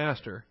off the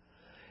master.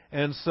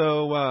 And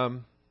so,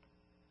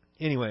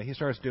 anyway, he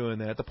starts doing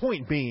that. The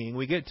point being,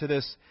 we get to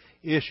this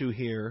issue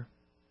here,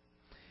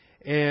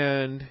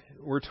 and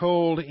we're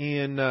told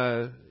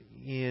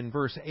in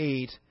verse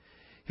 8,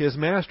 his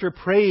master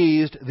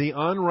praised the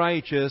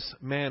unrighteous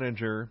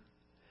manager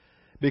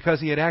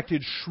because he had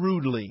acted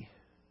shrewdly.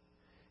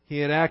 He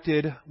had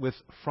acted with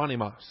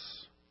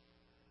phronimos.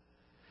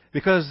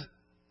 Because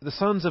the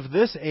sons of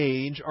this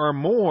age are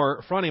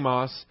more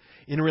phronimos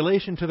in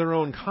relation to their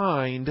own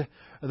kind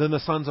than the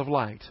sons of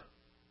light.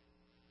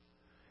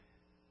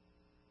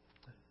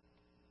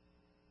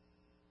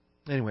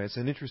 Anyway, it's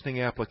an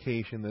interesting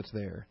application that's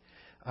there.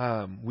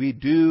 We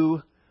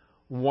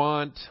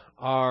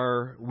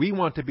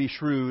want to be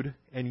shrewd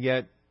and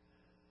yet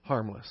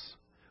harmless.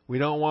 We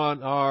don't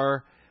want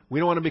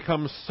to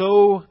become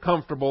so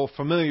comfortable,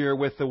 familiar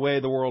with the way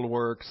the world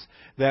works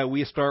that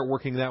we start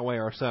working that way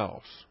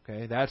ourselves.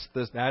 Okay,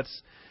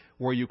 that's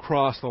where you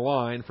cross the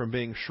line from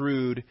being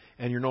shrewd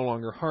and you're no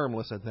longer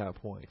harmless at that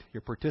point.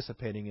 You're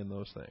participating in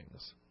those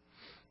things.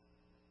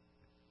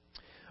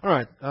 All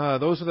right,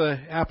 those are the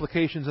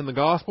applications in the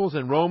Gospels.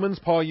 In Romans,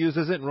 Paul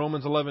uses it in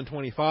Romans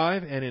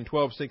 11:25 and in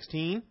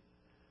 12:16.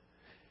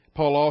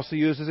 Paul also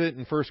uses it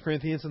in 1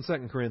 Corinthians and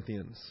 2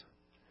 Corinthians.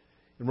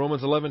 In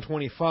Romans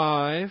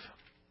 11:25,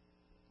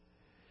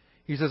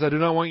 he says, I do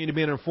not want you to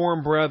be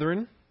uninformed,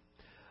 brethren,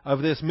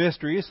 of this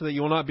mystery, so that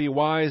you will not be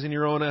wise in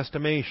your own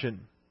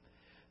estimation.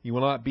 You will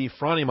not be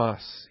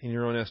phronimos in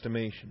your own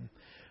estimation,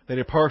 that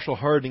a partial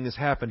hardening has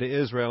happened to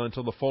Israel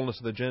until the fullness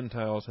of the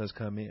Gentiles has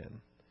come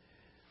in.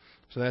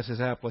 So that's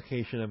his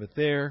application of it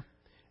there.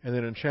 And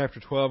then in chapter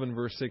 12 and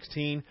verse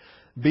 16,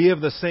 be of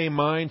the same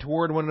mind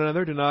toward one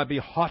another. Do not be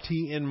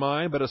haughty in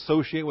mind, but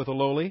associate with the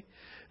lowly.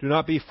 Do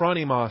not be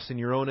phronimos in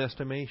your own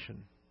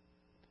estimation.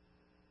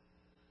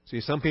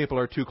 See, some people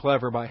are too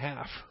clever by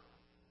half,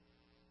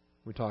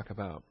 we talk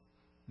about.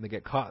 And they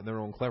get caught in their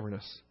own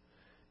cleverness.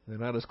 They're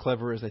not as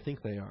clever as they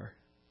think they are.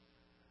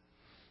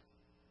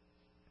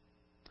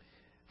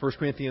 1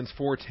 Corinthians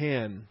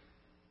 4:10.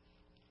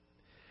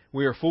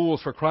 We are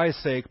fools for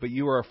Christ's sake, but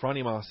you are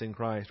phronimos in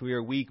Christ. We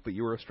are weak, but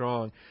you are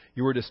strong.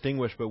 You are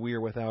distinguished, but we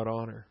are without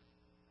honor.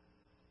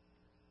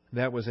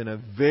 That was in a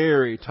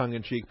very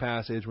tongue-in-cheek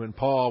passage when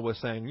Paul was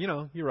saying,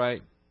 you're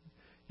right.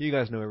 You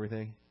guys know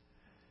everything.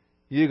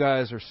 You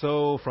guys are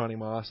so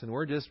phronimos, and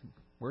we're just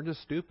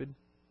stupid.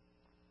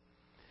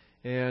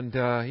 And,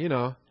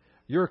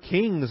 you're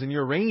kings, and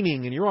you're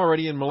reigning, and you're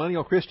already in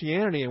millennial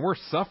Christianity, and we're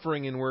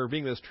suffering, and we're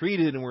being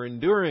mistreated, and we're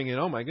enduring, and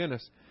oh my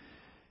goodness.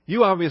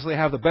 You obviously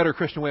have the better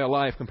Christian way of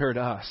life compared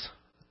to us.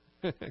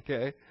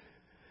 Okay?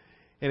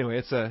 Anyway,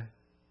 it's a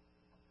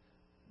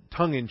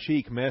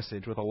tongue-in-cheek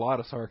message with a lot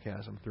of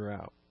sarcasm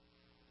throughout.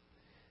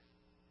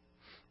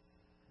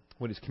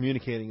 What he's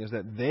communicating is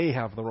that they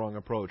have the wrong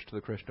approach to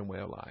the Christian way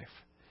of life.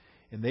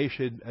 And they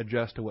should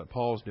adjust to what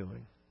Paul's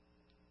doing.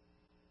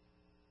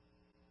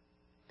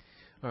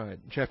 All right,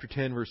 chapter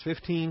 10, verse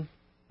 15.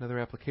 Another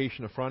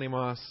application of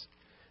phronimos.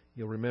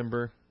 You'll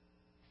remember.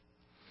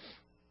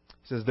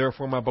 It says,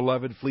 therefore, my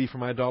beloved, flee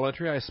from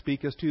idolatry. I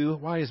speak as to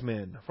wise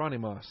men.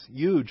 Phronimos.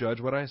 You judge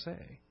what I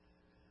say.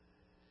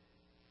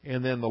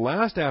 And then the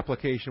last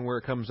application where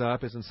it comes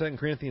up is in 2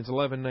 Corinthians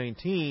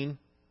 11:19.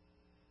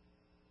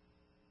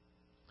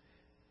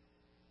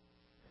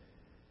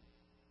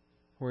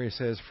 where he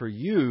says, "For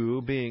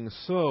you, being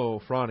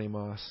so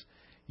phronimos,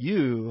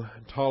 you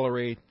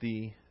tolerate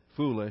the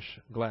foolish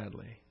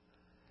gladly."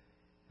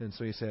 And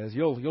so he says,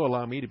 you'll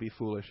allow me to be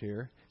foolish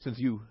here, since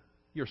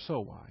you're so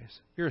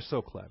wise, you're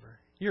so clever,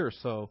 you're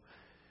so...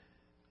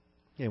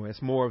 Anyway,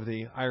 it's more of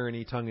the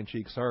irony,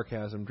 tongue-in-cheek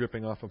sarcasm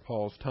dripping off of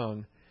Paul's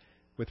tongue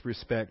with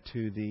respect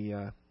to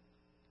the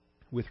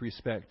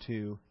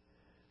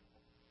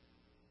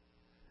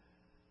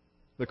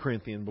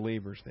Corinthian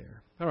believers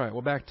there. All right,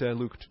 well, back to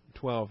Luke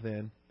 12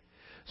 then.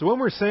 So what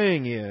we're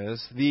saying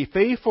is the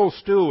faithful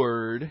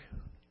steward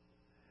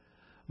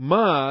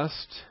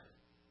must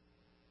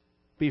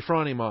be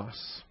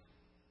phronimos.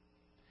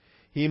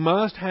 He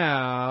must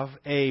have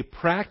a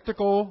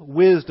practical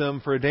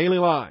wisdom for daily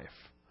life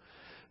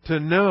to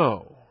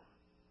know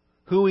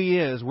who he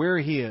is, where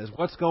he is,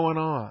 what's going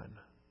on.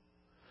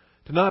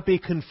 To not be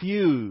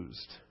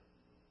confused,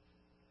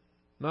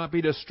 not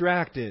be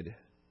distracted.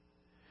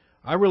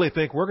 I really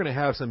think we're going to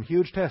have some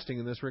huge testing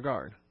in this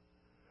regard.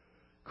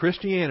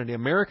 Christianity,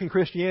 American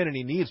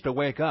Christianity, needs to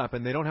wake up,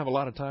 and they don't have a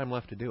lot of time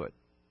left to do it.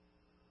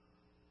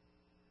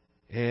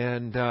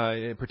 And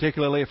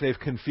particularly if they've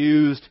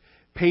confused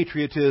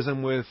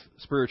patriotism with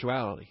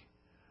spirituality,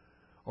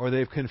 or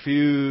they've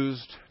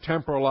confused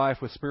temporal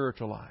life with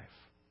spiritual life,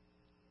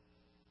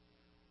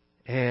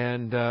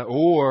 and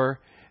or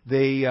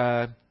they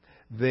are.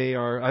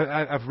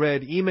 I've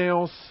read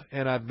emails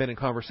and I've been in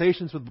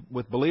conversations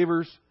with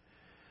believers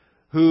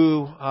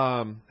who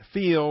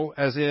feel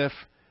as if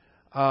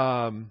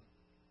our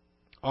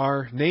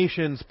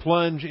nation's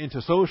plunge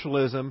into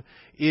socialism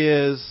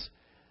is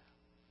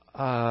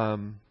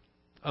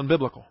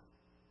unbiblical.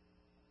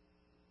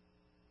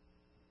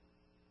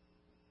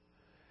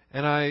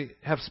 And I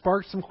have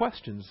sparked some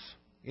questions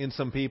in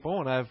some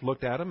people, and I've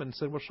looked at them and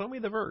said, well, show me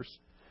the verse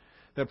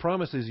that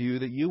promises you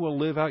that you will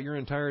live out your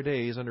entire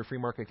days under free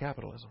market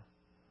capitalism.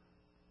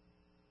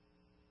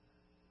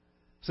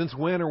 Since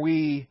when are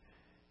we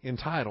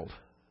entitled?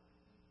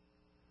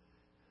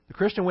 The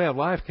Christian way of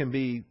life can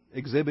be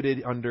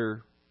exhibited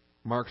under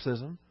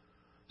Marxism,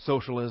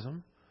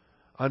 socialism,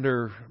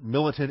 under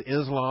militant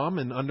Islam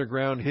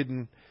and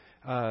hidden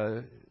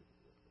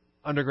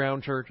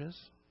underground churches.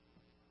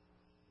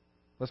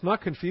 Let's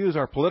not confuse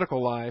our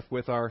political life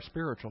with our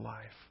spiritual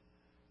life.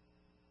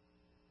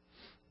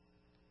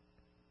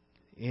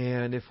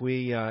 And if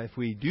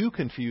we do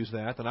confuse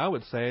that, then I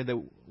would say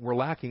that we're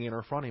lacking in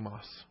our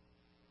phronimos.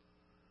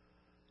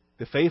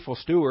 The faithful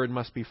steward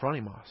must be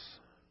phronimos.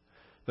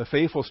 The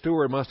faithful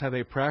steward must have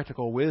a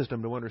practical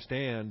wisdom to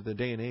understand the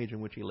day and age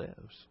in which he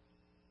lives.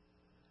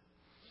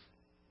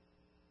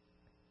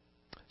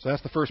 So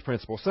that's the first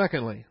principle.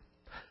 Secondly,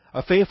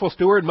 a faithful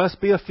steward must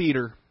be a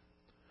feeder.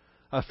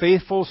 A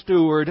faithful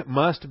steward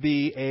must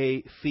be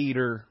a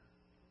feeder.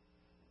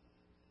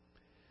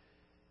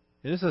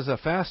 And this is a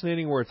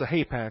fascinating word. It's a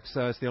hapax.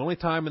 It's the only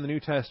time in the New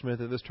Testament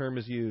that this term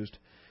is used.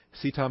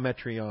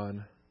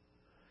 Sitametrion.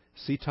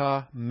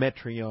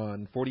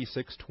 Sitametrion,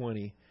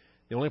 46:20.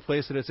 The only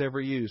place that it's ever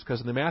used.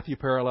 Because in the Matthew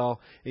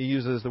parallel, it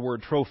uses the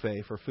word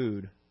trophe for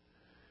food.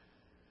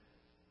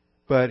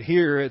 But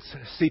here it's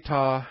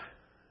sitametrion.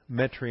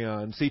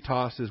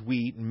 Sitos is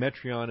wheat, and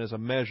metrion is a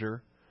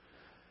measure.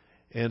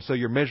 And so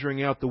you're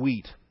measuring out the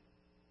wheat.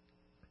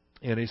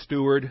 And a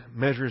steward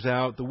measures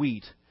out the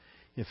wheat.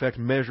 In fact,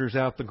 measures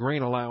out the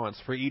grain allowance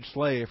for each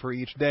slave for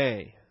each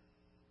day.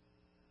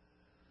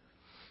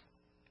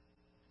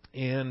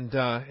 And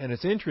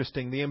it's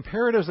interesting, the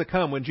imperatives that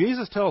come, when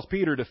Jesus tells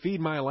Peter to feed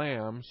my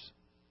lambs,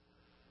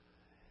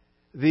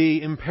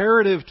 the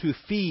imperative to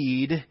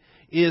feed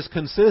is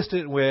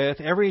consistent with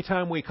every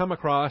time we come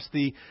across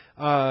the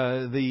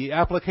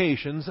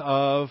applications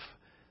of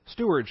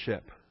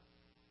stewardship.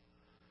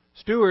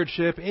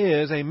 Stewardship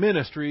is a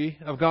ministry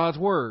of God's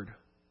Word.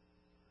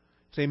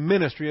 It's a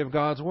ministry of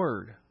God's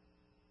Word.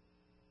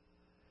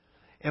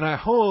 And I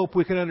hope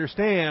we can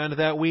understand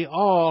that we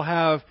all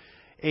have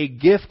a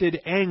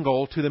gifted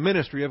angle to the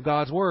ministry of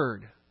God's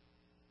Word.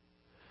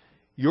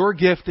 Your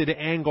gifted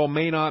angle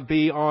may not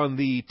be on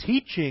the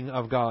teaching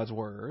of God's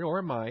Word, or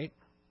it might.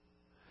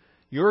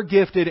 Your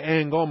gifted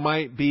angle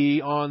might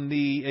be on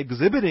the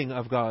exhibiting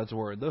of God's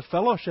Word, the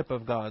fellowship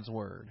of God's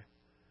Word.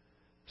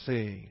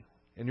 See,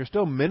 and you're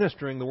still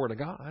ministering the Word of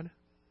God,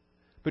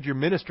 but you're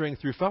ministering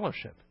through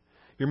fellowship.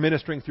 You're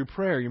ministering through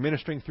prayer. You're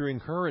ministering through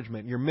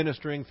encouragement. You're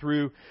ministering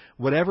through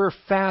whatever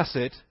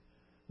facet,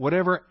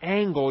 whatever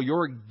angle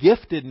your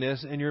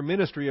giftedness and your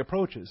ministry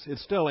approaches.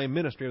 It's still a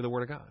ministry of the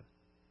Word of God.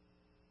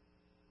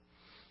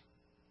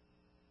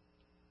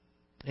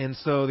 And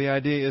so the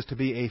idea is to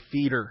be a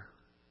feeder.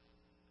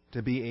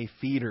 To be a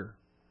feeder.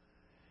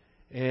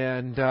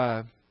 And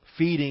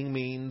feeding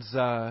means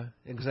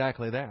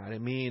exactly that.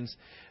 It means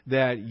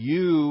that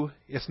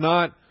it's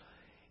not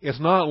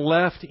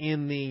left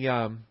in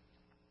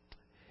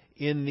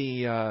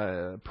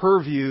the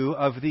purview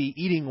of the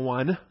eating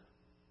one,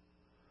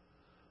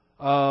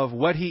 of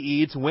what he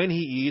eats, when he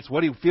eats,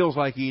 what he feels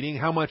like eating,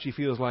 how much he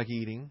feels like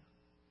eating.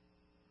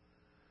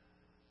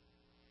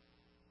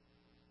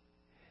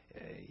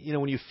 You know,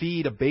 when you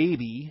feed a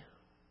baby,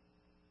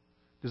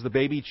 Does the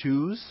baby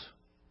choose?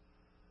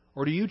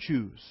 Or do you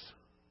choose?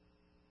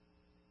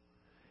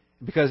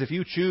 Because if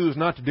you choose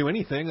not to do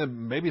anything, the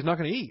baby's not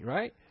going to eat,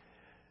 right?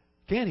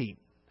 Can't eat.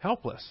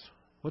 Helpless.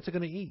 What's it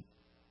going to eat?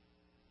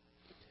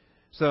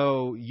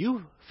 So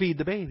you feed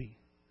the baby.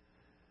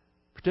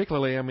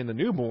 Particularly, the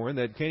newborn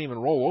that can't even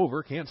roll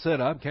over, can't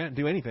sit up, can't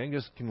do anything,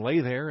 just can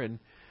lay there and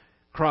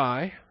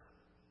cry.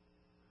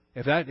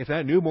 If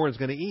that newborn's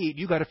going to eat,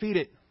 you got to feed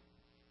it.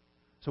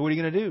 So what are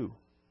you going to do?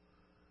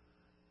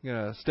 You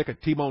going to stick a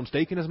T-bone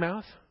steak in his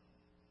mouth?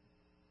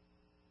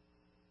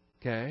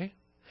 Okay.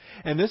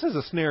 And this is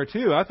a snare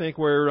too, I think,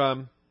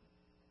 where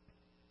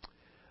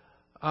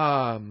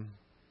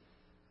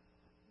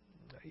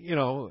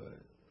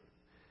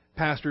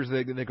pastors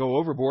they go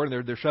overboard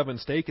and they're shoving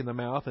steak in the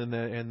mouth, and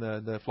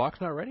the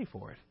flock's not ready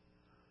for it.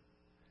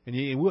 And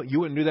you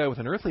wouldn't do that with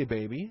an earthly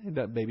baby.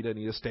 That baby doesn't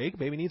need a steak.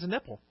 Baby needs a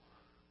nipple,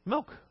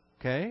 milk.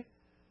 Okay,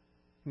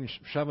 you're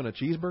shoving a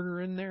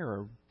cheeseburger in there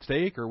or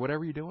steak or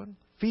whatever you're doing.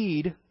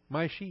 Feed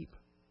my sheep.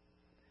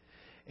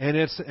 And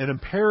it's an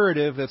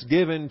imperative that's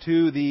given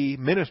to the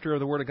minister of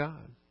the Word of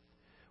God,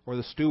 or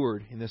the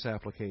steward in this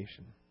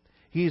application.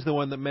 He's the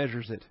one that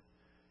measures it.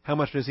 How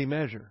much does he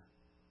measure?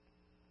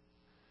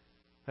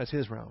 That's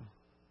his realm.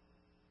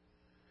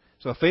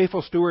 So a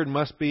faithful steward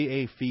must be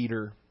a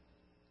feeder.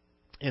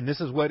 And this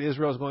is what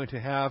Israel is going to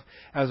have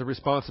as a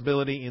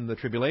responsibility in the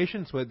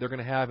tribulation. It's what they're going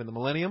to have in the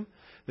millennium.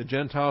 The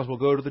Gentiles will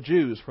go to the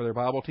Jews for their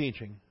Bible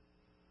teaching.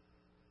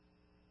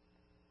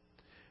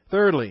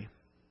 Thirdly,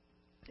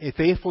 a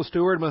faithful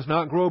steward must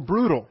not grow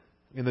brutal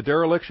in the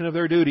dereliction of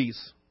their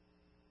duties.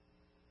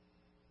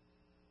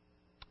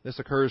 This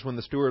occurs when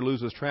the steward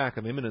loses track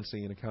of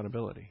imminency and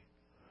accountability.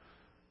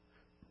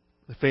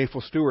 The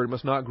faithful steward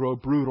must not grow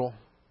brutal.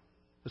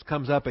 This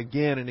comes up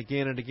again and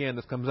again and again.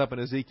 This comes up in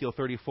Ezekiel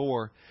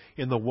 34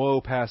 in the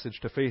woe passage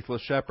to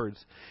faithless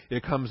shepherds.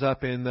 It comes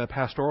up in the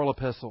pastoral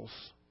epistles.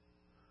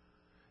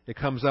 It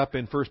comes up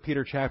in 1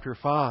 Peter chapter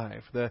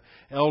 5. The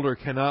elder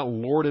cannot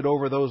lord it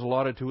over those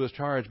allotted to his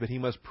charge, but he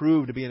must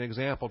prove to be an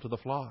example to the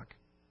flock.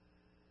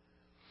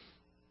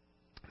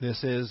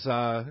 This is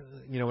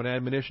an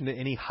admonition to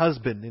any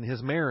husband in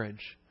his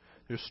marriage.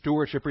 There's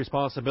stewardship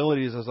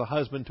responsibilities as a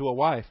husband to a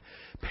wife,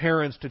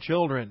 parents to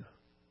children.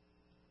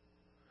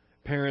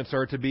 Parents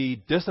are to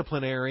be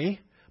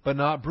disciplinary, but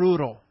not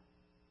brutal.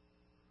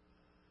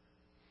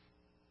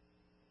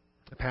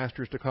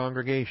 Pastors to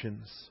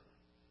congregations.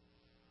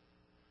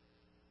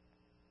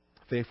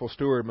 A faithful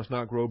steward must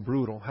not grow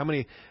brutal. How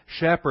many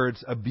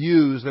shepherds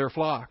abuse their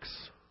flocks?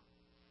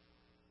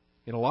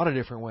 In a lot of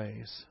different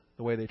ways.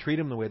 The way they treat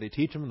them, the way they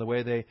teach them, the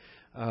way they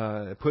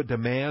put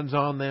demands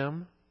on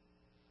them,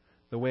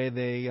 the way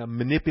they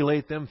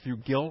manipulate them through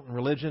guilt and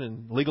religion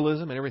and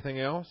legalism and everything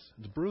else.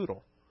 It's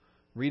brutal.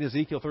 Read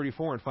Ezekiel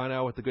 34 and find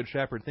out what the Good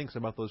Shepherd thinks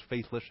about those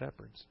faithless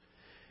shepherds.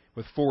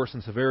 With force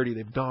and severity,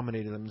 they've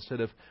dominated them.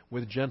 Instead of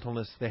with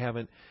gentleness,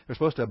 they're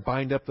supposed to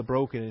bind up the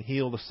broken and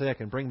heal the sick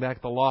and bring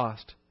back the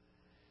lost.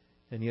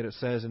 And yet it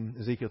says in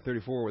Ezekiel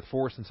 34, with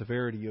force and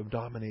severity, you have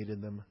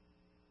dominated them.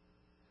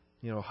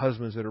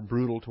 Husbands that are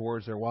brutal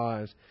towards their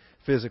wives,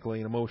 physically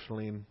and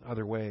emotionally and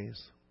other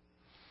ways.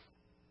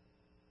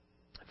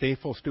 A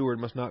faithful steward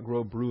must not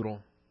grow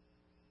brutal.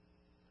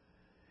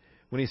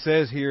 When he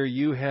says here,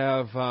 you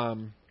have,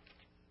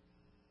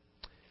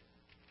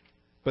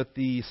 but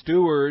the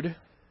steward,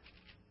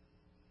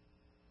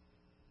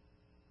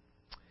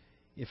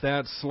 if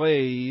that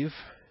slave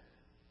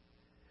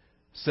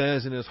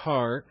says in his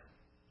heart,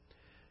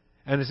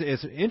 and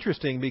it's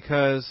interesting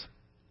because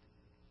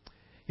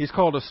he's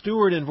called a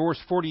steward in verse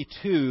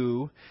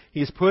 42.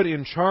 He's put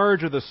in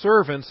charge of the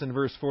servants in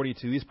verse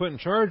 42. He's put in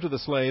charge of the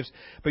slaves.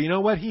 But you know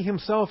what? He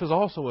himself is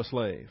also a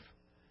slave.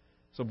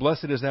 So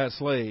blessed is that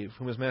slave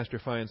whom his master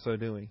finds so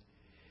doing.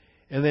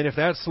 And then if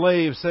that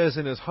slave says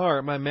in his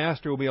heart, my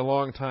master will be a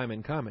long time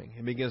in coming,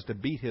 and begins to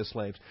beat his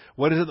slaves,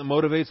 what is it that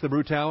motivates the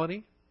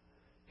brutality?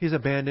 He's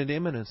abandoned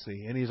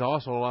imminency, and he's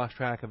also lost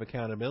track of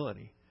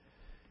accountability.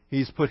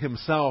 He's put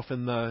himself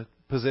in the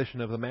position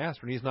of the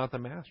master, and he's not the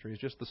master. He's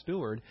just the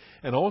steward.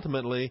 And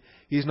ultimately,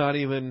 he's not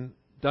even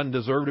doesn't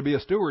deserve to be a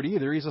steward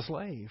either. He's a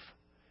slave.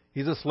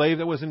 He's a slave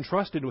that was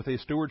entrusted with a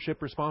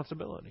stewardship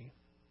responsibility.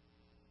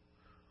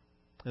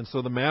 And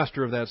so the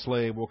master of that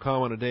slave will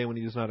come on a day when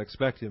he does not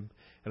expect him,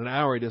 at an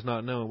hour he does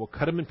not know, and will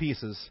cut him in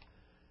pieces.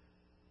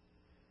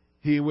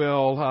 He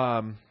will,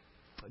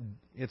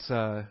 that's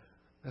a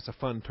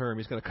fun term,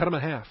 he's going to cut him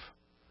in half.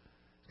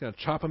 He's going to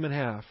chop him in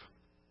half.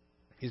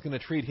 He's going to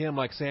treat him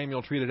like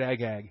Samuel treated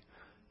Agag.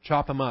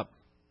 Chop him up.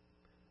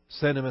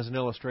 Send him as an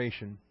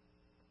illustration.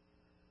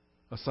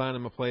 Assign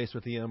him a place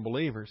with the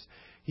unbelievers.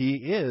 He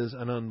is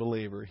an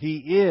unbeliever. He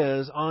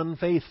is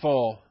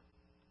unfaithful.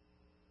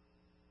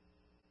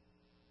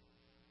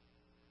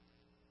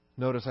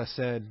 Notice I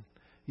said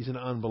he's an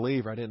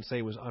unbeliever. I didn't say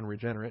he was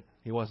unregenerate.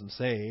 He wasn't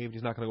saved.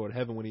 He's not going to go to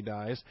heaven when he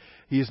dies.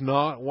 He's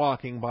not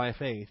walking by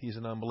faith. He's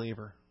an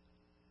unbeliever.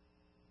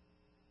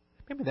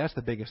 Maybe that's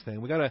the biggest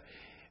thing. We've got to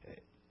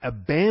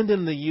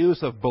abandon the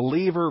use of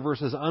believer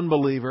versus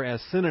unbeliever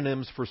as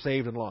synonyms for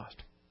saved and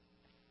lost.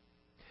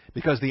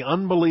 Because the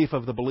unbelief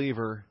of the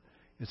believer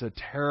is a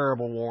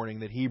terrible warning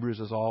that Hebrews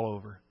is all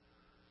over.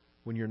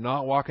 When you're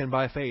not walking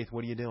by faith,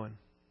 what are you doing?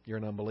 You're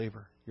an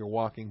unbeliever. You're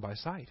walking by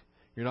sight.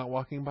 You're not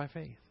walking by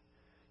faith.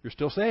 You're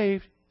still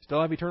saved. You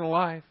still have eternal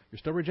life. You're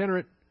still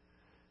regenerate.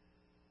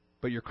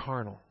 But you're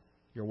carnal.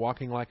 You're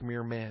walking like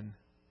mere men.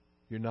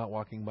 You're not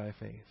walking by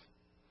faith.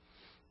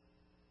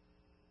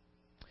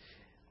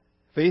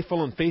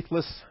 Faithful and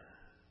faithless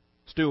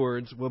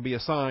stewards will be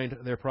assigned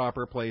their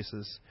proper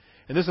places.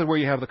 And this is where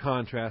you have the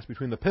contrast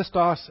between the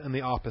pistos and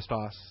the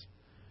apistos.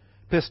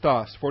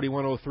 Pistos,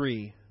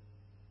 4103.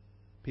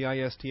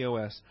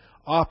 P-I-S-T-O-S.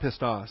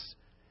 Apistos,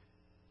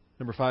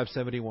 number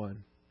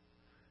 571.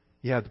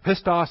 You have the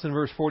pistos in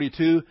verse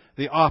 42,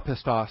 the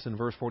apistos in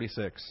verse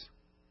 46.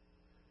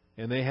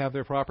 And they have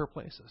their proper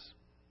places.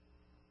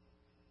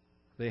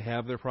 They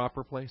have their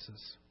proper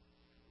places.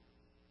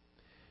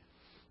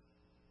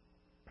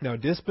 Now,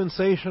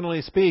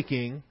 dispensationally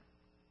speaking,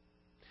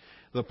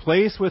 the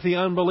place with the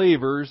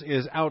unbelievers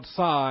is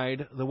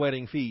outside the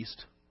wedding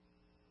feast.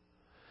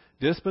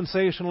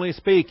 Dispensationally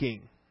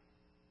speaking,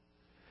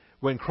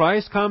 when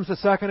Christ comes the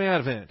second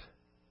advent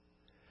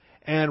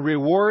and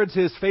rewards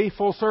His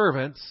faithful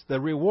servants,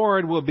 the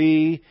reward will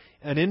be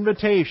an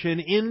invitation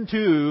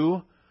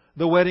into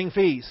the wedding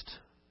feast.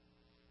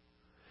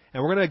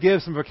 And we're going to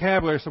give some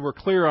vocabulary so we're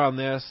clear on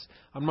this.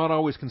 I'm not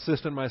always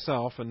consistent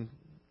myself, and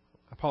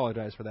I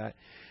apologize for that.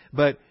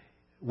 But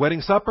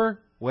wedding supper,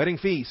 wedding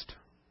feast.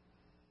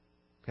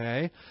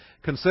 Okay?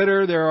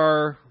 Consider there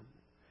are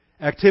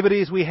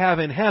activities we have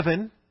in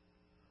heaven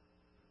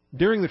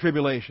during the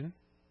tribulation.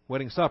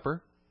 Wedding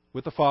supper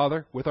with the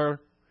Father,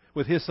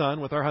 with His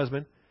Son, with our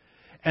husband.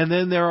 And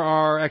then there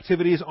are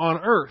activities on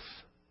earth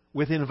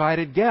with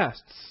invited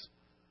guests.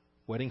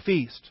 Wedding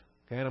feast.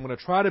 Okay? And I'm going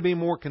to try to be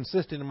more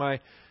consistent in my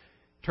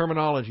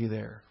terminology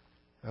there.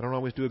 I don't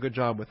always do a good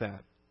job with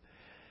that.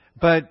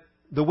 But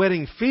the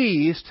wedding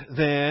feast,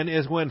 then,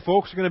 is when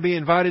folks are going to be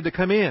invited to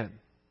come in.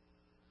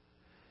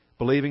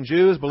 Believing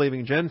Jews,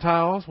 believing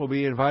Gentiles will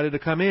be invited to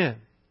come in.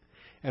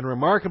 And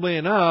remarkably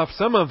enough,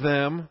 some of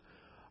them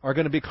are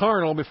going to be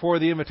carnal before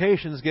the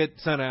invitations get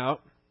sent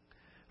out.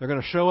 They're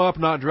going to show up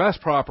not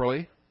dressed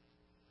properly,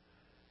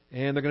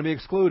 and they're going to be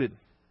excluded.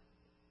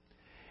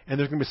 And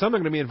there's going to be some that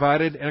are going to be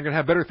invited and are going to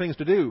have better things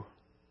to do.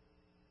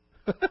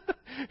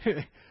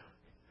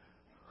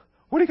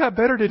 What do you got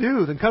better to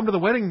do than come to the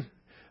wedding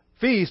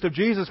feast of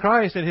Jesus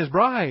Christ and His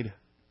bride?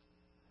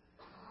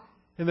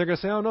 And they're going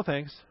to say, oh, no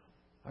thanks.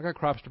 I got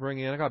crops to bring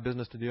in. I got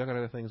business to do. I got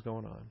other things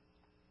going on.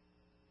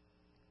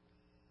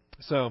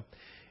 So,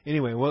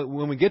 anyway,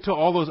 when we get to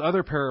all those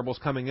other parables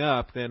coming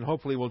up, then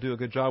hopefully we'll do a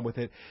good job with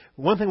it.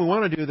 One thing we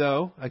want to do,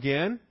 though,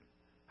 again,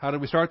 how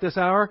did we start this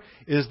hour?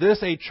 Is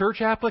this a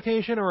church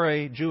application or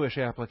a Jewish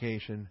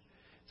application?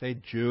 It's a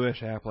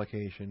Jewish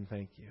application.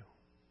 Thank you.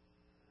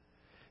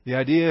 The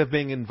idea of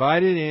being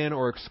invited in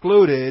or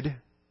excluded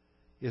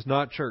is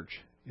not church,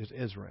 it's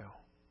Israel.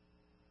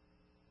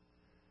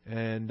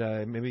 And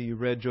maybe you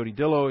read Jody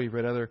Dillow, you've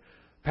read other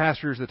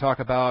pastors that talk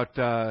about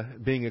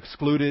being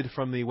excluded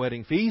from the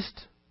wedding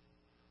feast.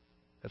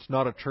 That's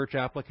not a church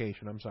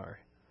application. I'm sorry.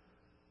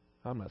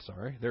 I'm not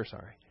sorry. They're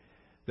sorry.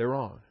 They're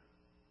wrong.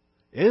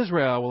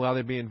 Israel will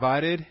either be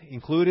invited,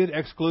 included,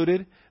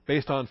 excluded,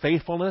 based on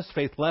faithfulness,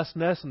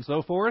 faithlessness, and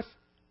so forth.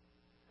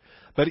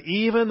 But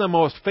even the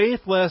most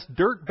faithless,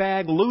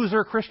 dirtbag,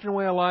 loser Christian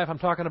way of life, I'm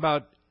talking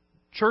about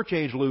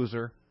church-age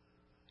loser,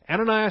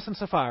 Ananias and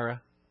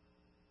Sapphira,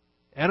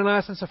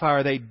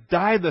 they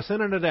died the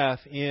sinner to death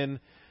in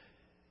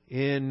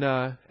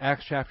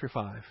Acts chapter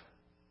 5.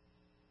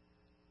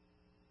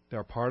 They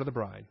are part of the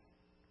bride.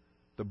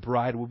 The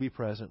bride will be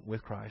present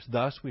with Christ.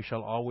 Thus we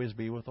shall always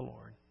be with the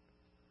Lord.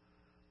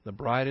 The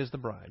bride is the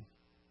bride.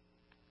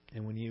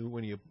 And when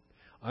you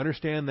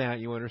understand that,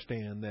 you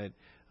understand that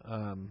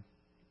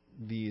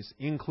these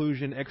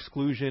inclusion,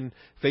 exclusion,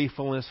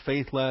 faithfulness,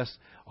 faithless,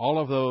 all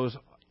of those,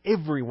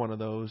 every one of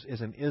those is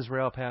an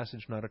Israel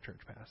passage, not a church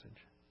passage.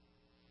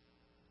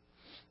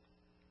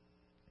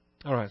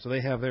 All right, so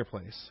they have their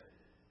place.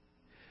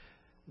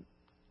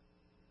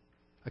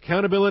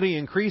 Accountability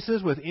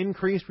increases with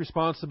increased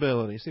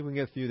responsibility. See if we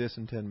can get through this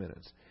in 10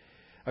 minutes.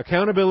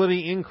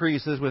 Accountability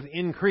increases with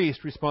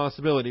increased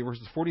responsibility,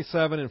 verses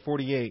 47 and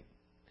 48.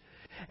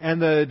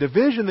 And the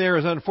division there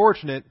is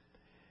unfortunate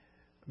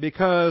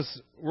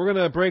because we're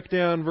going to break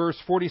down verse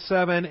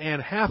 47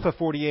 and half of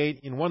 48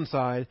 in one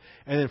side,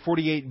 and then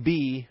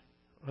 48b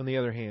on the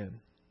other hand.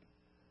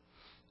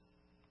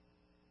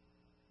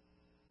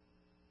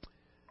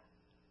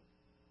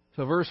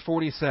 So verse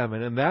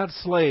 47, and that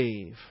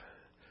slave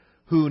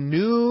who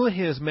knew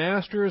his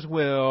master's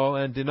will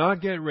and did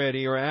not get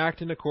ready or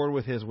act in accord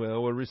with his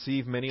will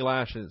receive many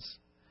lashes.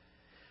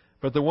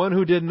 But the one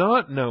who did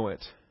not know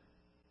it,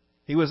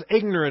 he was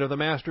ignorant of the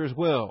master's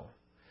will.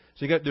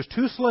 So there's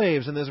two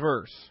slaves in this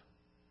verse.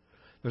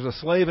 There's a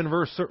slave in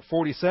verse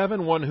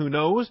 47, one who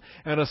knows,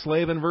 and a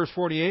slave in verse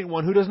 48,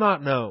 one who does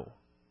not know.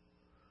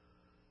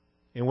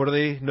 And what do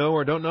they know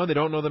or don't know? They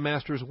don't know the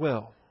master's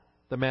will,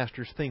 the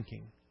master's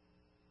thinking.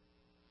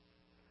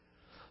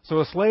 So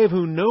a slave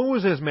who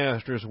knows his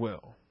master's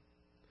will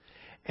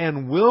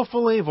and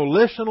willfully,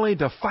 volitionally,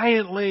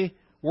 defiantly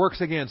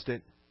works against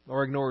it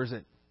or ignores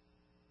it,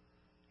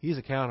 he's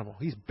accountable.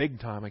 He's big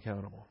time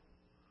accountable.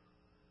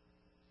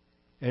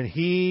 And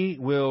he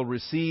will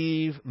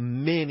receive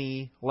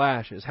many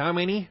lashes. How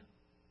many?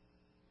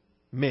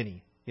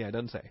 Many. Yeah, it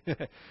doesn't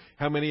say.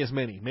 How many is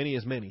many? Many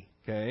is many.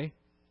 Okay?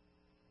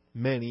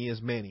 Many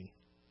is many.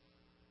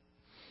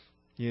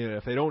 You know,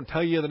 if they don't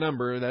tell you the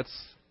number, that's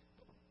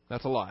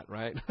a lot,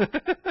 right?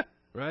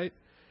 Right?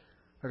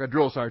 Like a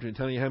drill sergeant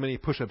telling you how many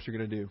push-ups you're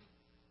going to do.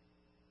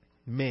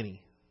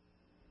 Many.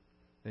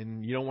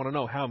 And you don't want to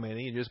know how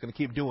many. You're just going to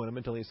keep doing them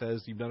until he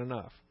says you've done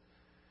enough.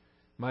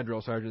 My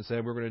drill sergeant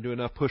said we're going to do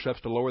enough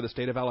push-ups to lower the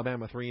state of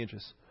Alabama 3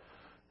 inches.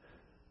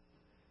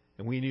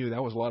 And we knew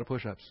that was a lot of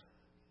push-ups.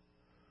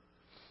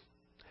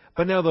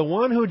 But now the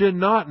one who did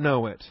not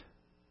know it.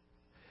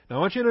 Now I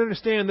want you to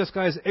understand this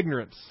guy's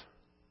ignorance.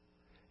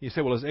 You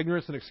say, well, is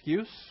ignorance an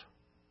excuse?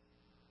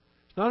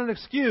 It's not an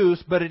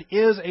excuse, but it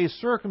is a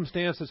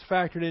circumstance that's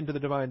factored into the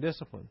divine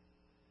discipline.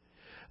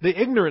 The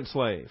ignorant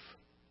slave.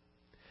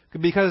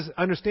 Because,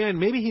 understand,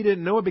 maybe he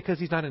didn't know it because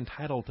he's not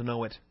entitled to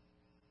know it.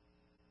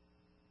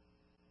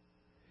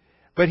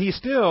 But he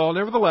still,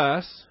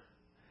 nevertheless,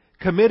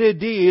 committed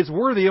deeds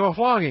worthy of a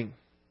flogging.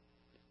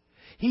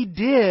 He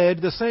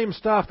did the same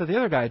stuff that the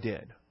other guy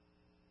did.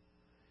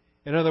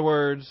 In other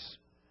words,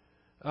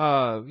 he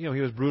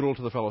was brutal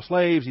to the fellow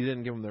slaves. He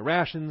didn't give them their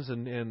rations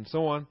and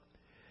so on.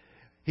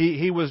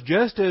 He was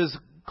just as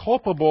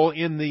culpable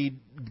in the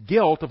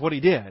guilt of what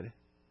he did.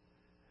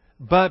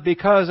 But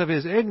because of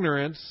his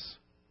ignorance,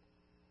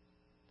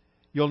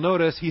 you'll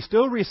notice he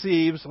still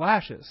receives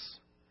lashes.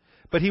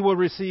 But he will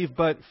receive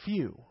but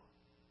few.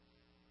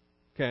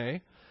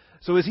 Okay?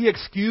 So is he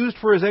excused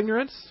for his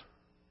ignorance?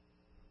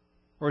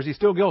 Or is he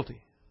still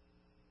guilty?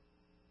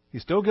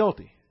 He's still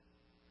guilty.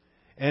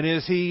 And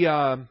is he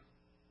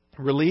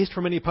released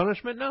from any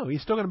punishment? No,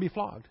 he's still going to be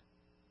flogged.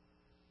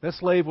 That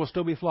slave will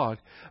still be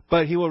flogged.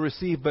 But he will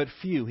receive but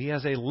few. He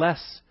has a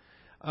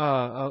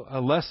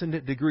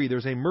lessened degree.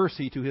 There's a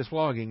mercy to his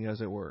flogging, as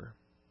it were.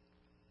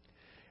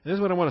 And this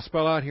is what I want to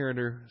spell out here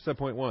under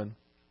subpoint 1.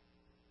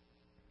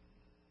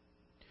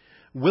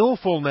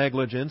 Willful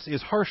negligence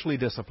is harshly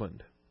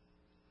disciplined.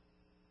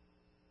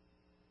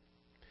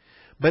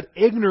 But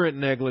ignorant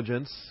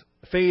negligence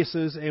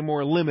faces a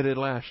more limited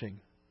lashing.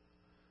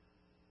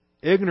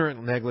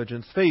 Ignorant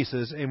negligence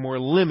faces a more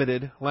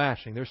limited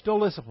lashing. They're still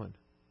disciplined.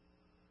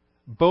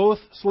 Both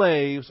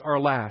slaves are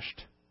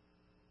lashed,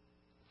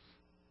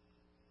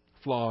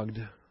 flogged,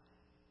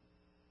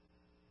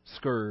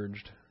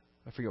 scourged.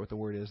 I forget what the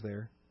word is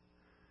there.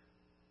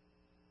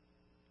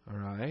 All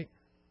right.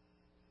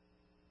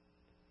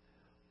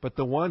 But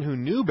the one who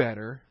knew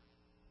better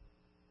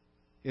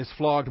is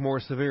flogged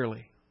more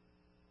severely.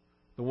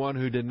 The one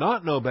who did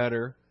not know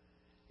better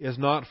is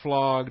not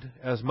flogged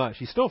as much.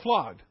 He's still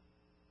flogged,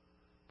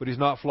 but he's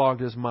not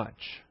flogged as much.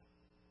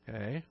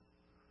 Okay?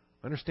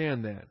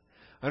 Understand that.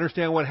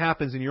 Understand what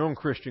happens in your own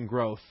Christian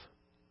growth.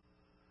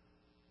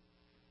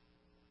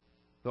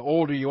 The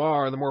older you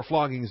are, the more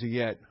floggings you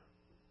get.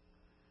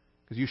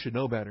 Because you should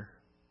know better.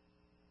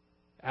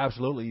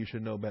 Absolutely, you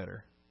should know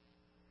better.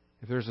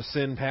 If there's a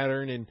sin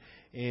pattern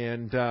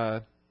and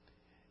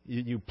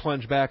you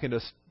plunge back into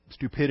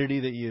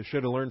stupidity that you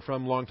should have learned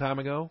from a long time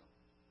ago,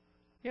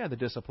 yeah, the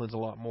discipline's a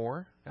lot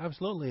more.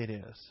 Absolutely it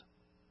is.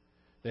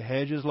 The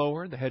hedge is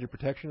lowered, the hedge of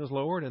protection is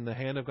lowered, and the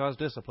hand of God's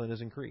discipline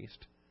is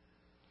increased.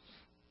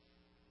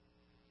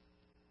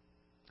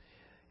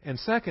 And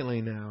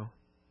secondly now,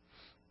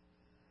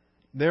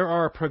 there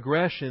are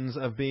progressions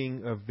of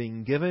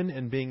being given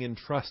and being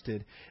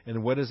entrusted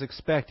and what is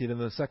expected in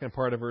the second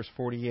part of verse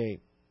 48.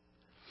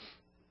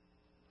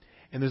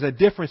 And there's a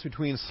difference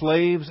between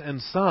slaves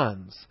and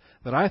sons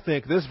that I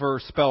think this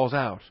verse spells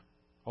out,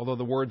 although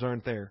the words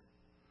aren't there.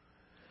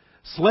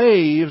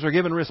 Slaves are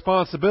given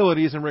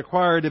responsibilities and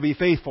required to be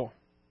faithful.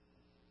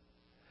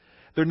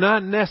 They're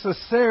not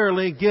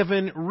necessarily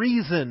given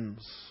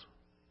reasons.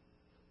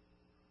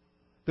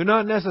 They're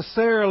not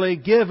necessarily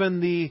given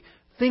the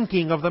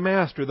thinking of the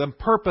master, the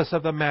purpose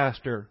of the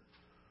master.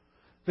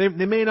 They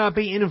may not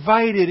be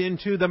invited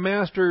into the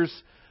master's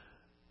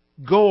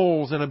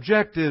goals and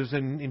objectives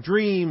and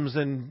dreams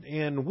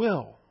and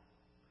will.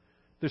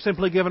 They're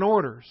simply given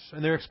orders,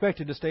 and they're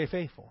expected to stay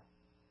faithful,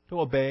 to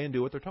obey and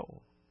do what they're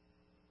told.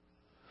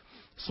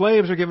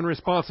 Slaves are given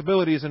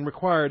responsibilities and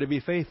required to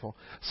be faithful.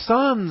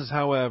 Sons,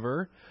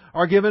 however,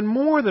 are given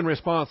more than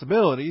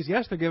responsibilities.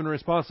 Yes, they're given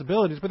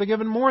responsibilities, but they're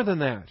given more than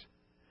that.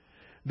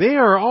 They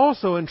are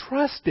also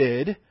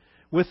entrusted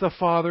with the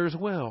Father's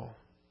will.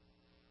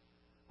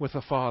 With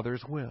the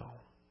Father's will.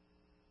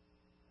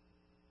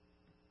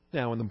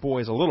 Now, when the boy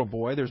is a little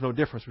boy, there's no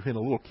difference between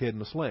a little kid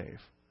and a slave.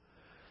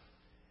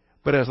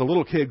 But as the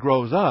little kid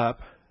grows up,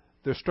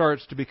 there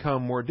starts to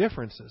become more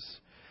differences.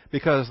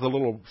 Because the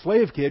little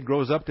slave kid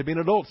grows up to be an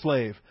adult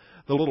slave.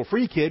 The little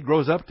free kid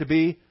grows up to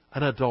be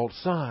an adult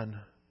son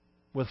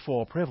with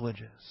full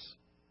privileges.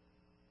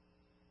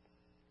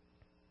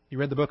 You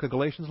read the book of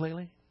Galatians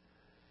lately?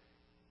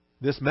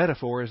 This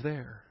metaphor is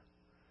there.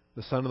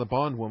 The son of the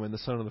bondwoman, the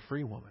son of the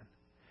free woman.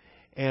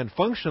 And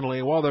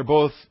functionally, while they're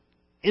both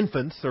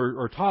infants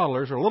or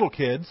toddlers or little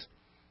kids,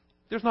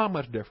 there's not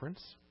much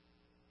difference.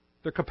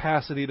 Their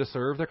capacity to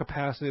serve, their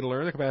capacity to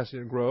learn, their capacity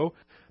to grow,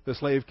 the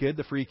slave kid,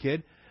 the free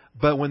kid.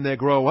 But when they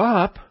grow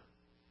up,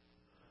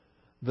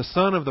 the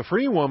son of the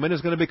free woman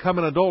is going to become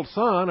an adult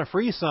son, a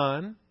free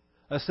son,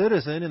 a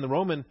citizen in the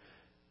Roman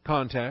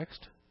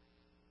context.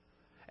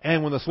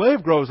 And when the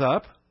slave grows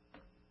up,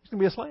 he's going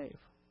to be a slave.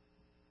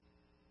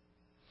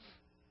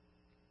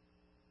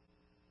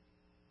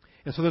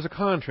 And so there's a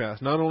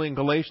contrast, not only in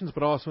Galatians,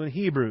 but also in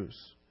Hebrews.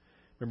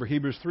 Remember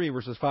Hebrews 3,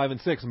 verses 5 and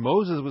 6.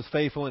 Moses was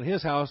faithful in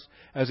his house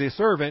as a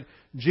servant.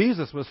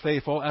 Jesus was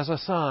faithful as a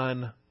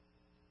son.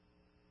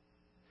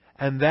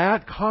 And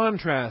that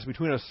contrast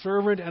between a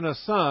servant and a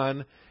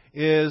son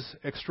is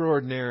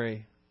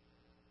extraordinary.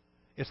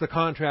 It's the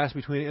contrast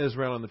between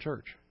Israel and the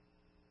church.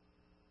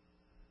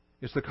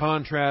 It's the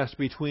contrast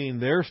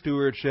between their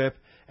stewardship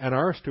and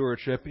our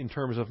stewardship in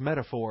terms of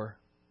metaphor.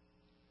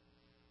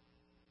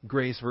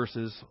 Grace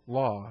versus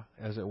law,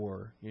 as it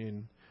were,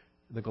 in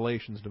the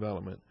Galatians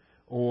development,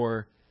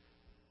 or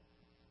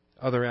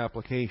other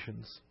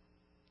applications.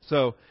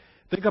 So,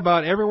 think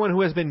about everyone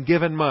who has been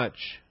given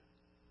much.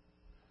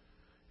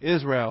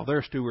 Israel,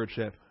 their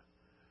stewardship.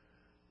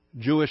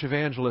 Jewish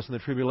evangelists in the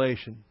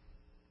tribulation.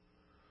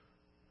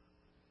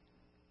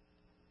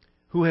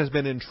 Who has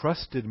been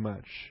entrusted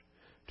much?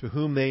 To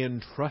whom they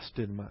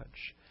entrusted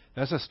much.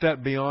 That's a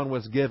step beyond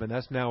what's given.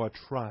 That's now a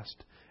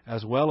trust,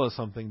 as well as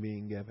something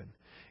being given.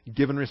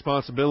 Given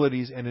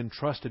responsibilities and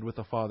entrusted with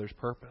the Father's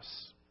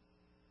purpose.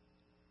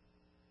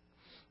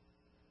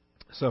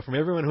 So from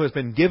everyone who has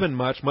been given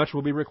much, much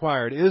will be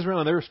required. Israel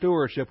and their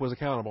stewardship was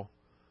accountable.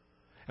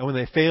 And when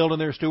they failed in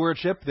their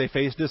stewardship, they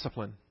faced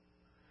discipline.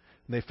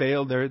 When they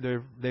failed,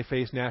 they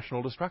faced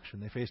national destruction.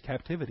 They faced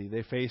captivity.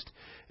 They faced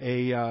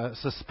a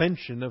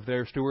suspension of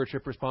their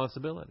stewardship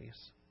responsibilities.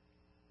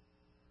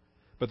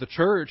 But the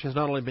church has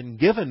not only been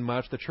given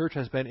much, the church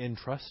has been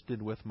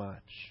entrusted with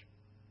much.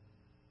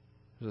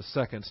 There's a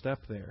second step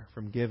there,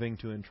 from giving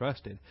to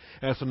entrusted.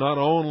 And so not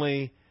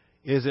only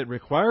is it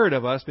required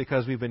of us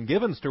because we've been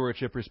given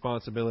stewardship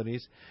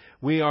responsibilities,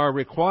 we are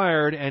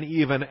required and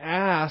even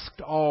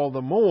asked all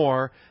the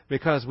more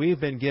because we've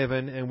been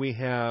given and we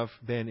have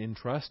been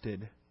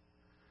entrusted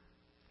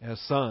as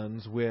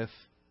sons with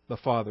the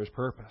Father's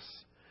purpose.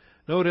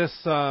 Notice,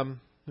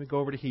 we go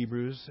over to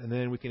Hebrews and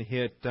then we can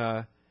hit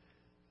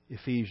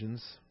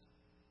Ephesians.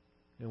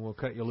 And we'll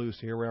cut you loose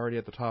here. We're already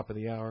at the top of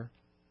the hour.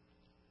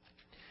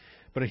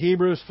 But in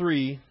Hebrews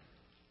 3,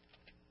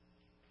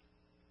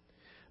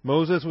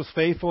 Moses was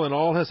faithful in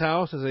all his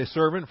house as a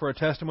servant for a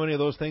testimony of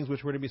those things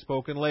which were to be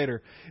spoken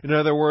later. In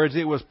other words,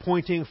 it was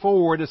pointing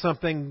forward to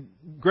something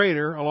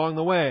greater along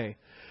the way.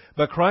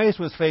 But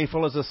Christ was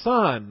faithful as a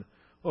son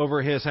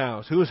over his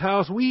house, whose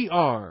house we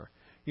are.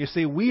 You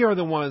see, we are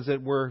the ones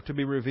that were to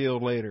be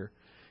revealed later,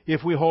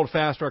 if we hold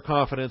fast our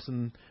confidence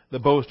and the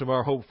boast of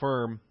our hope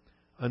firm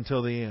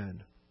until the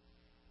end.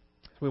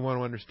 We want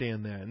to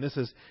understand that. And this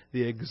is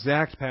the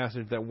exact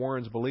passage that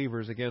warns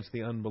believers against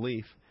the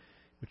unbelief,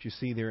 which you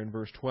see there in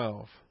verse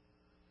 12.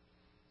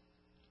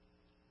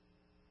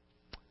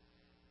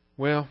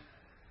 Well,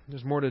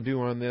 there's more to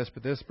do on this,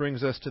 but this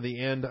brings us to the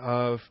end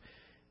of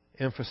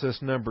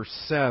emphasis number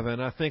 7.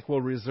 I think we'll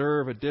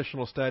reserve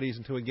additional studies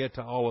until we get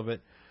to all of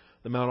it,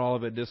 the Mount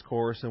Olivet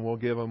Discourse, and we'll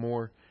give a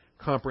more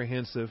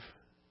comprehensive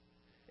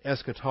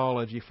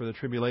eschatology for the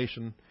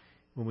tribulation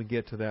when we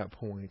get to that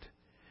point.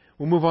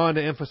 We'll move on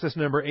to emphasis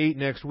number 8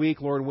 next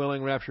week, Lord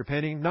willing, rapture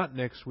pending. Not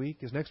next week.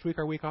 Is next week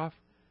our week off?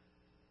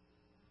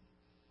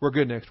 We're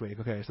good next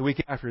week. Okay, so the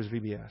week after is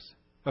VBS.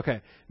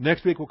 Okay,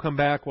 next week we'll come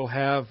back. We'll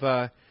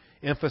have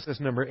emphasis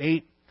number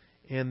 8,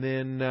 and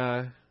then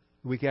the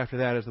week after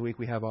that is the week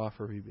we have off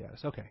for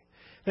VBS. Okay.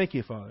 Thank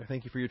you, Father.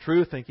 Thank you for your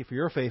truth. Thank you for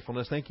your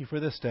faithfulness. Thank you for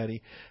this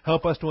study.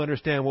 Help us to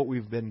understand what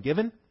we've been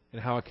given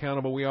and how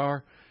accountable we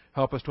are.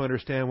 Help us to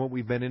understand what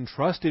we've been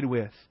entrusted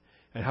with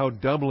and how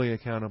doubly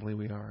accountable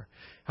we are.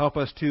 Help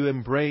us to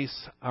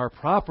embrace our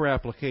proper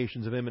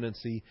applications of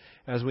imminency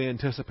as we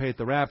anticipate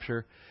the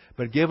rapture,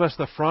 but give us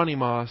the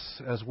phronimos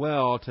as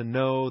well to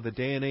know the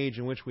day and age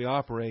in which we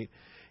operate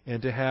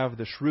and to have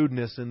the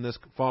shrewdness in this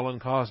fallen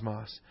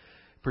cosmos,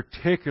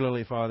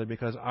 particularly, Father,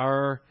 because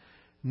our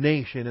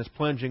nation is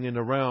plunging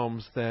into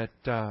realms that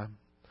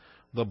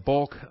the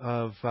bulk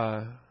of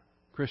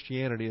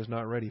Christianity is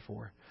not ready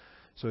for.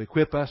 So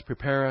equip us,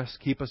 prepare us,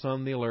 keep us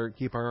on the alert,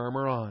 keep our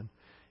armor on.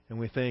 And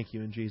we thank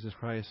you in Jesus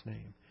Christ's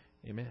name.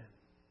 Amen.